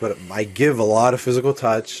service, but I give a lot of physical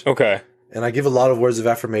touch, Okay. and I give a lot of words of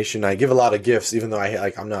affirmation. I give a lot of gifts, even though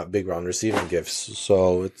I'm not big on receiving gifts.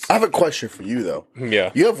 So it's I have a question for you though.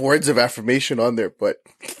 Yeah. You have words of affirmation on there, but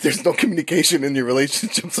there's no communication in your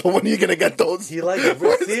relationship. So when are you gonna get those? he likes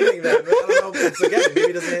receiving them. I don't know. It's again,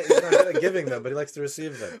 maybe he's not good at giving them, but he likes to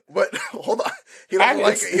receive them. But hold on, he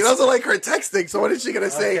doesn't like her texting. So what is she gonna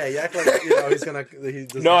say? Okay, you act like he's gonna. He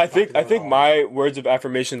doesn't No, I talk to them think at all. my words of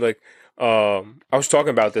affirmation, like, I was talking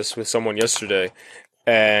about this with someone yesterday,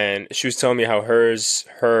 and she was telling me how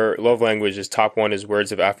her love language is top one is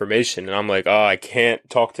words of affirmation, and I'm like, oh, I can't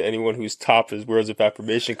talk to anyone whose top is words of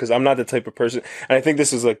affirmation because I'm not the type of person, and I think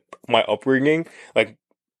this is like my upbringing, like.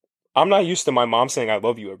 I'm not used to my mom saying I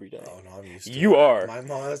love you every day. Oh no, I'm used to You it. are. My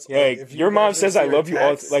mom. Yeah, like, your mom says I love you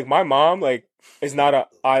all. Like my mom, like is not a.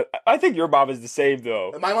 I think your mom is the same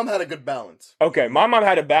though. My mom had a good balance. Okay, my mom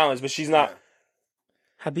had a balance, but she's not.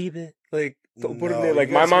 Yeah. Habibi, like don't put it No, there. Like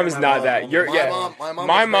you my guys mom hear is my not mom. that. You're my yeah. mom, my mom.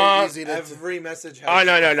 My is very mom- easy to- Every message has Oh,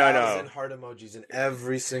 no. 1,000 heart emojis in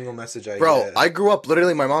every single message I Bro, get. I grew up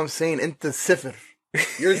literally. My mom saying "Inta sifr."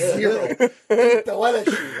 You're zero. Damn,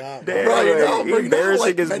 Bro, you know, like, we're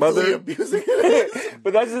embarrassing his mother. abusing it.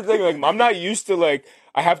 But that's the thing. Like, I'm not used to like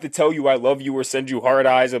I have to tell you I love you or send you hard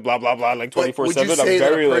eyes and blah blah blah like But 24/7. would you I'm say that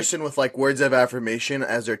very a like person with like words of affirmation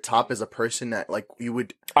as their top is a person that like you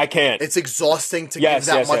would? I can't. It's exhausting to Yes,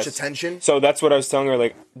 give that yes, much yes. attention. So that's what I was telling her.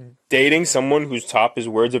 Like dating someone whose top is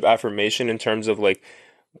words of affirmation in terms of like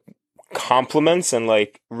compliments and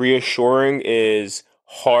like reassuring is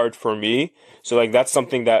hard for me. So like that's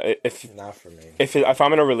something that Not for me. if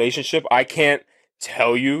I'm in a relationship, I can't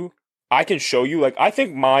tell you. I can show you. Like I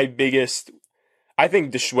think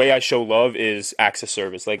the way I show love is acts of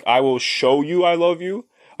service. Like I will show you I love you.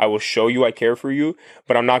 I will show you I care for you.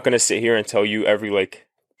 But I'm not gonna sit here and tell you every like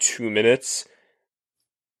 2 minutes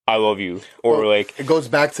I love you or Well, like it goes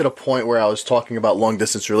back to the point where I was talking about long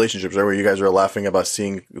distance relationships, right? Where you guys were laughing about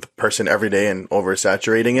seeing the person every day and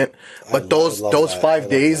oversaturating it. But those love that. I 5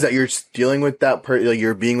 love days that. that you're dealing with that like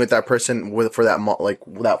you're being with that person for that like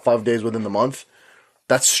that 5 days within the month,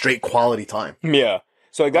 that's straight quality time. yeah.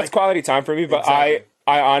 So like that's quality time for me. But Exactly.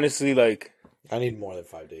 I honestly like I need more than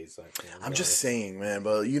 5 days. I'm just saying, man.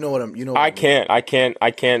 But you know what I'm. You know. I can't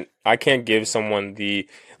give someone the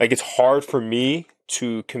like it's hard for me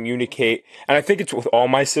to communicate and I think it's with all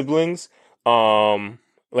my siblings.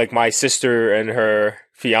 Like my sister and her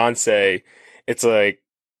fiance, it's like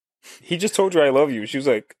he just told you I love you. She was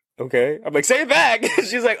like, okay. I'm like, say it back.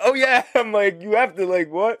 She's like, oh yeah. I'm like, you have to like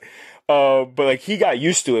what? But like he got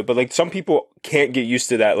used to it. But like some people can't get used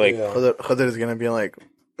to that. Like Khadr is gonna be like.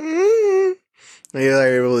 He's not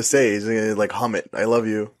able to say. He's gonna like hum it. I love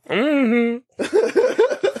you. I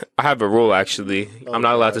have a rule actually. I'm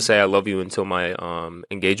not allowed to say I love you until my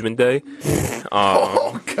engagement day.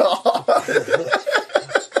 Oh God.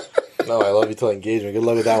 No, I love you till engagement. Good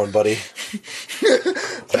luck with that one, buddy.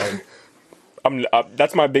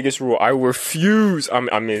 That's my biggest rule. I refuse.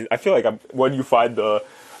 I mean, I feel like when you find the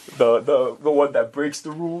one that breaks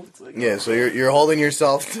the rule. It's like, Yeah. So you're holding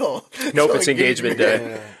yourself till. nope, till it's engagement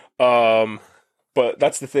day. But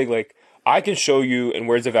that's the thing. Like, I can show you in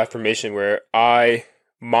words of affirmation where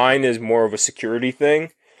mine is more of a security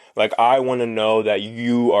thing. Like, I want to know that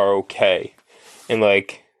you are okay, and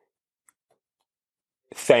like,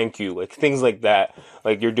 thank you, like things like that.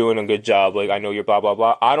 Like, you're doing a good job. Like, I know you're blah blah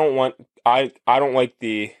blah. I don't like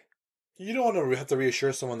the. You don't want to have to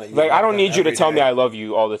reassure someone that you Like, love I don't them need you to every tell me day. I love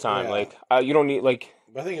you all the time. Yeah. Like, you don't need like.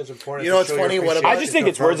 But I think it's important. You know to what's show your funny? What appreciation I just think to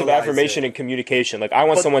it's words of verbalize affirmation it. and communication. Like, I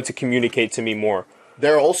want someone to communicate to me more.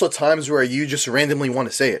 There are also times where you just randomly want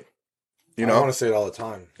to say it. You I know. want to say it all the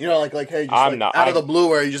time. You know, like hey, just I'm like, not- out of the blue,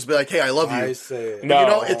 where you just be like, hey, I love you. I say it. No. You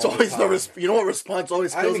know, it's all always the the time. you know what response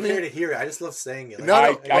always I don't kills even care me. to hear it. I just love saying it. Like, No,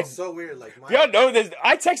 like, I- it's so weird. Like, Y'all know this.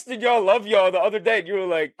 I texted y'all love y'all the other day and you were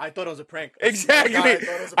like, I thought it was a prank. exactly. I thought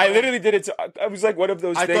it was a I prank. literally did it. I was like one of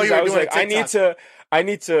those I thought things. you were I was doing like, a I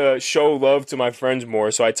need to show love to my friends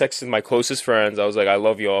more. So I texted my closest friends. I was like, I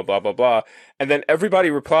love y'all, blah, blah, blah. And then everybody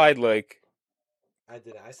replied like, I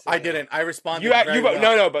didn't. I didn't. I responded. you very well.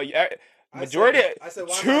 no, but majority, I said,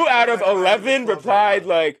 why am 2 I- out why of am I crying 11 this close replied right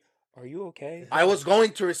now? like, are you okay? I was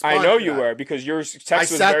going to respond. I know to you that. were because your I text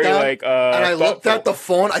was sat very down like, and I looked thoughtful. at the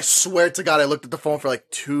phone. I swear to God, I looked at the phone for like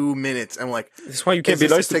 2 minutes. I'm like, That's why you can't is be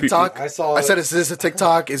this nice a to TikTok? people. I said, is this a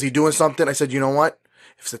TikTok? Is he doing something? I said, you know what?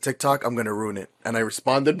 If it's a TikTok, I'm gonna ruin it. And I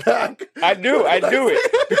responded back. I knew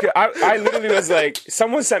it because I literally was like,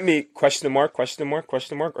 someone sent me question mark.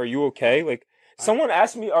 Are you okay? Like someone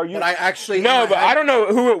asked me, are you? But I actually no, but I don't know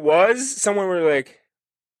who it was. Someone were like,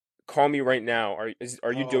 call me right now.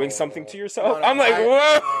 Are you doing something to yourself? No, I'm like,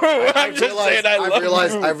 whoa! I'm just saying I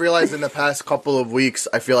love you. I've realized in the past couple of weeks,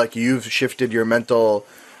 I feel like you've shifted your mental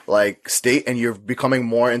like state and you're becoming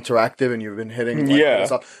more interactive and you've been hitting like, Yeah.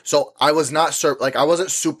 stuff. So I was not I wasn't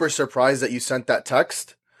super surprised that you sent that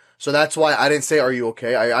text. So that's why I didn't say, "Are you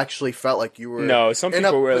okay?" I actually felt like you were. No, some in a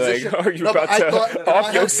people were position- like, "Are you No, but about I thought- to in my off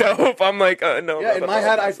head- yourself?" I'm like, "No." Yeah, in my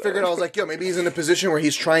head, I figured I was like, "Yo, maybe he's in a position where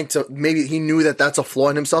he's trying to. Maybe he knew that that's a flaw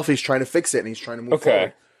in himself. He's trying to fix it and he's trying to move Okay.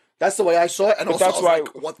 forward." That's the way I saw it, and also that's I was why-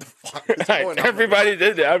 like, "What the fuck is going on?" Everybody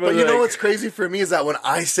did that. But you know what's crazy for me is that when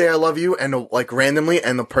I say I love you and like randomly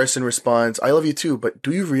and the person responds, I love you too, but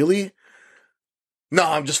do you really? No,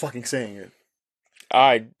 I'm just fucking saying it. You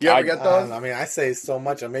ever get those? I mean, I say so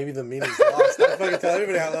much, and maybe the meaning's lost. I fucking tell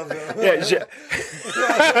everybody I love them. Yeah,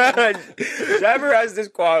 Jabber has this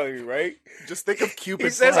quality, right? Just think of Cupid. He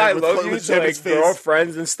says I love you to like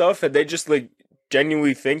girlfriends and stuff, and they just like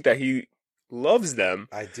genuinely think that he loves them.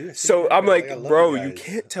 I do. I think So you're I'm right. like, I love bro, you you guys.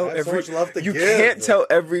 can't tell I have so every much love to you give. can't tell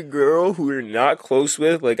every girl who you're not close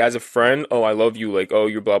with, like as a friend, oh, I love you, like, oh,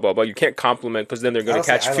 you're blah blah blah. You can't compliment because then they're I gonna don't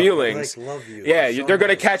say catch I love you, I'm feelings. like, love you. Yeah, So they're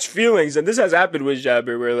gonna much. catch feelings, and this has happened with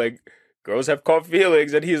Jabber, where like girls have caught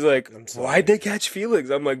feelings, and he's like, I'm sorry. why'd they catch feelings?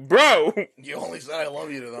 I'm like, bro, You only said I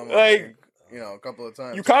love you to them, Like, a couple of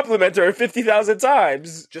times. you compliment her 50,000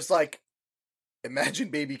 times. Just like, imagine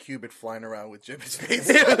Baby Cupid flying around with Jim's face.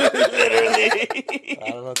 Literally. I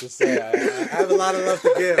don't know what to say. I have a lot of love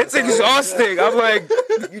to give. It's exhausting. I'm like,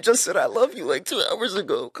 you just said I love you like 2 hours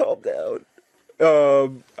ago. Calm down.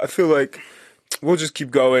 I feel like we'll just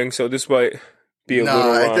keep going. So this might be a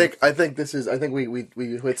little. I think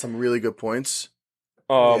we hit some really good points.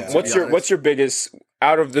 Yeah. What's your biggest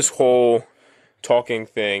out of this whole talking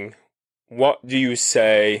thing? What do you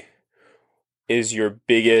say is your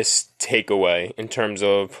biggest takeaway in terms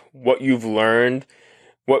of what you've learned?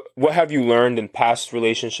 What have you learned in past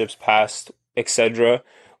relationships, past etc.,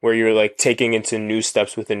 where you're like taking into new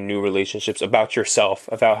steps within new relationships about yourself,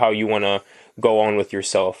 about how you want to go on with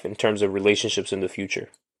yourself in terms of relationships in the future?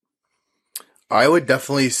 I would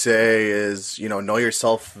definitely say is, know your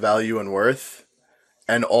self value and worth,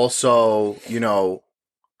 and also,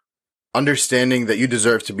 understanding that you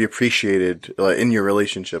deserve to be appreciated in your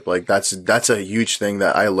relationship. Like that's a huge thing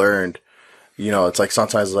that I learned. It's like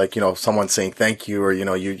sometimes like, someone saying thank you or,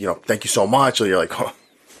 thank you so much. Or you're like, oh,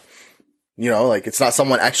 like it's not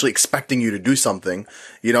someone actually expecting you to do something,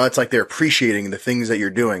 it's like they're appreciating the things that you're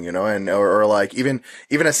doing, and, or like even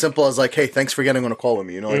as simple as like, hey, thanks for getting on a call with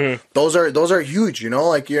me. Like those are huge,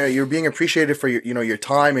 like you're being appreciated for your, your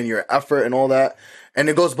time and your effort and all that. And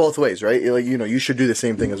it goes both ways, right? Like, you should do the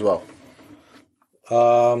same thing as well.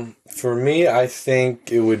 For me, I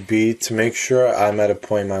think it would be to make sure I'm at a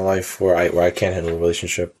point in my life where I can't handle a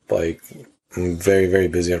relationship. Like, I'm very, very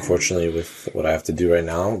busy, unfortunately, with what I have to do right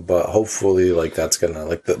now. But hopefully, like, that's gonna,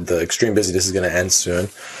 like, the extreme busyness is gonna end soon.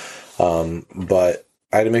 But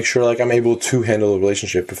I had to make sure, like, I'm able to handle a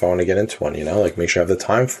relationship if I want to get into one, like, make sure I have the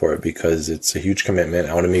time for it because it's a huge commitment.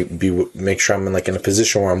 I want to make sure I'm in a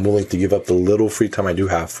position where I'm willing to give up the little free time I do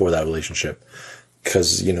have for that relationship.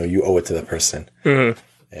 Because, you owe it to the person. Mm-hmm.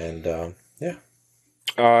 And, yeah.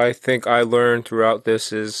 I think I learned throughout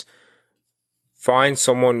this is find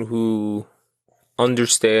someone who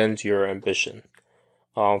understands your ambition.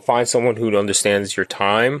 Find someone who understands your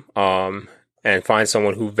time. And find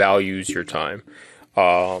someone who values your time.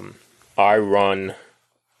 I run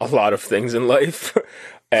a lot of things in life.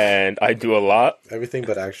 And I do a lot. Everything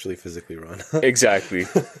but actually physically run. Exactly.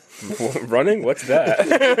 Running? What's that?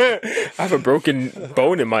 I have a broken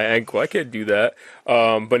bone in my ankle. I can't do that.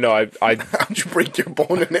 But no, I How'd you break your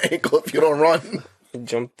bone in the ankle if you don't run?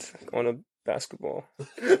 jumped on a basketball.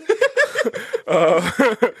 You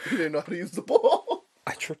didn't know how to use the ball.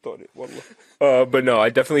 I tripped on it. But no, I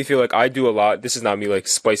definitely feel like I do a lot. This is not me like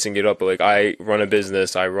spicing it up, but like I run a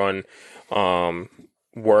business. I run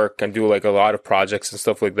work and do like a lot of projects and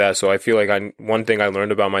stuff like that. So I feel like one thing I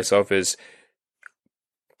learned about myself is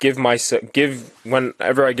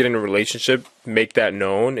whenever I get in a relationship, make that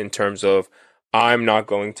known in terms of I'm not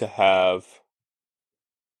going to have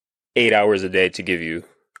 8 hours a day to give you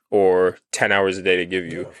or 10 hours a day to give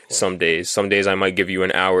you. Some days I might give you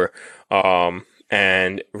an hour.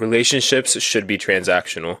 And relationships should be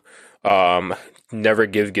transactional. Never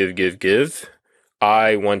give.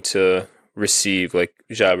 I want to receive, like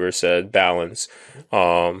Jabber said, balance.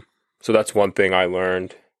 So that's one thing I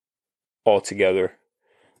learned altogether.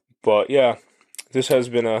 But yeah, this has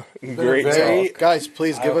been a great talk. Guys,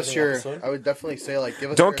 please give us your. episode. I would definitely say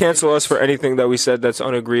give us. Don't your cancel us for anything that we said that's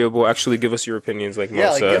unagreeable. Actually, give us your opinions, like Yeah,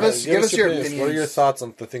 Mo like, said. give us your What are your opinions. thoughts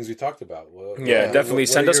on the things we talked about? Definitely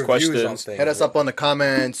send are us your views on questions. things? Hit us up on the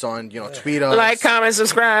comments on tweet us. Like, comment,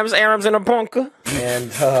 subscribe, Arabs in a bunker.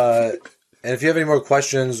 And if you have any more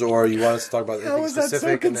questions or you want us to talk about anything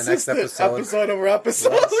specific in the next episode, over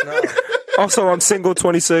episode. let us know. Also, I'm single,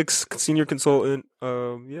 26, senior consultant.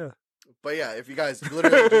 Yeah. But yeah, if you guys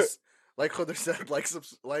literally just like Khudr said,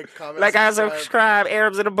 comment, Like, I subscribe,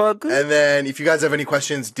 Arabs in a bunker. and then if you guys have any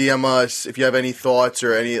questions, DM us. If you have any thoughts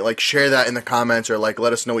or any share that in the comments or let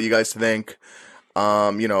us know what you guys think.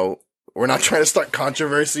 We're not trying to start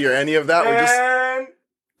controversy or any of that. We're just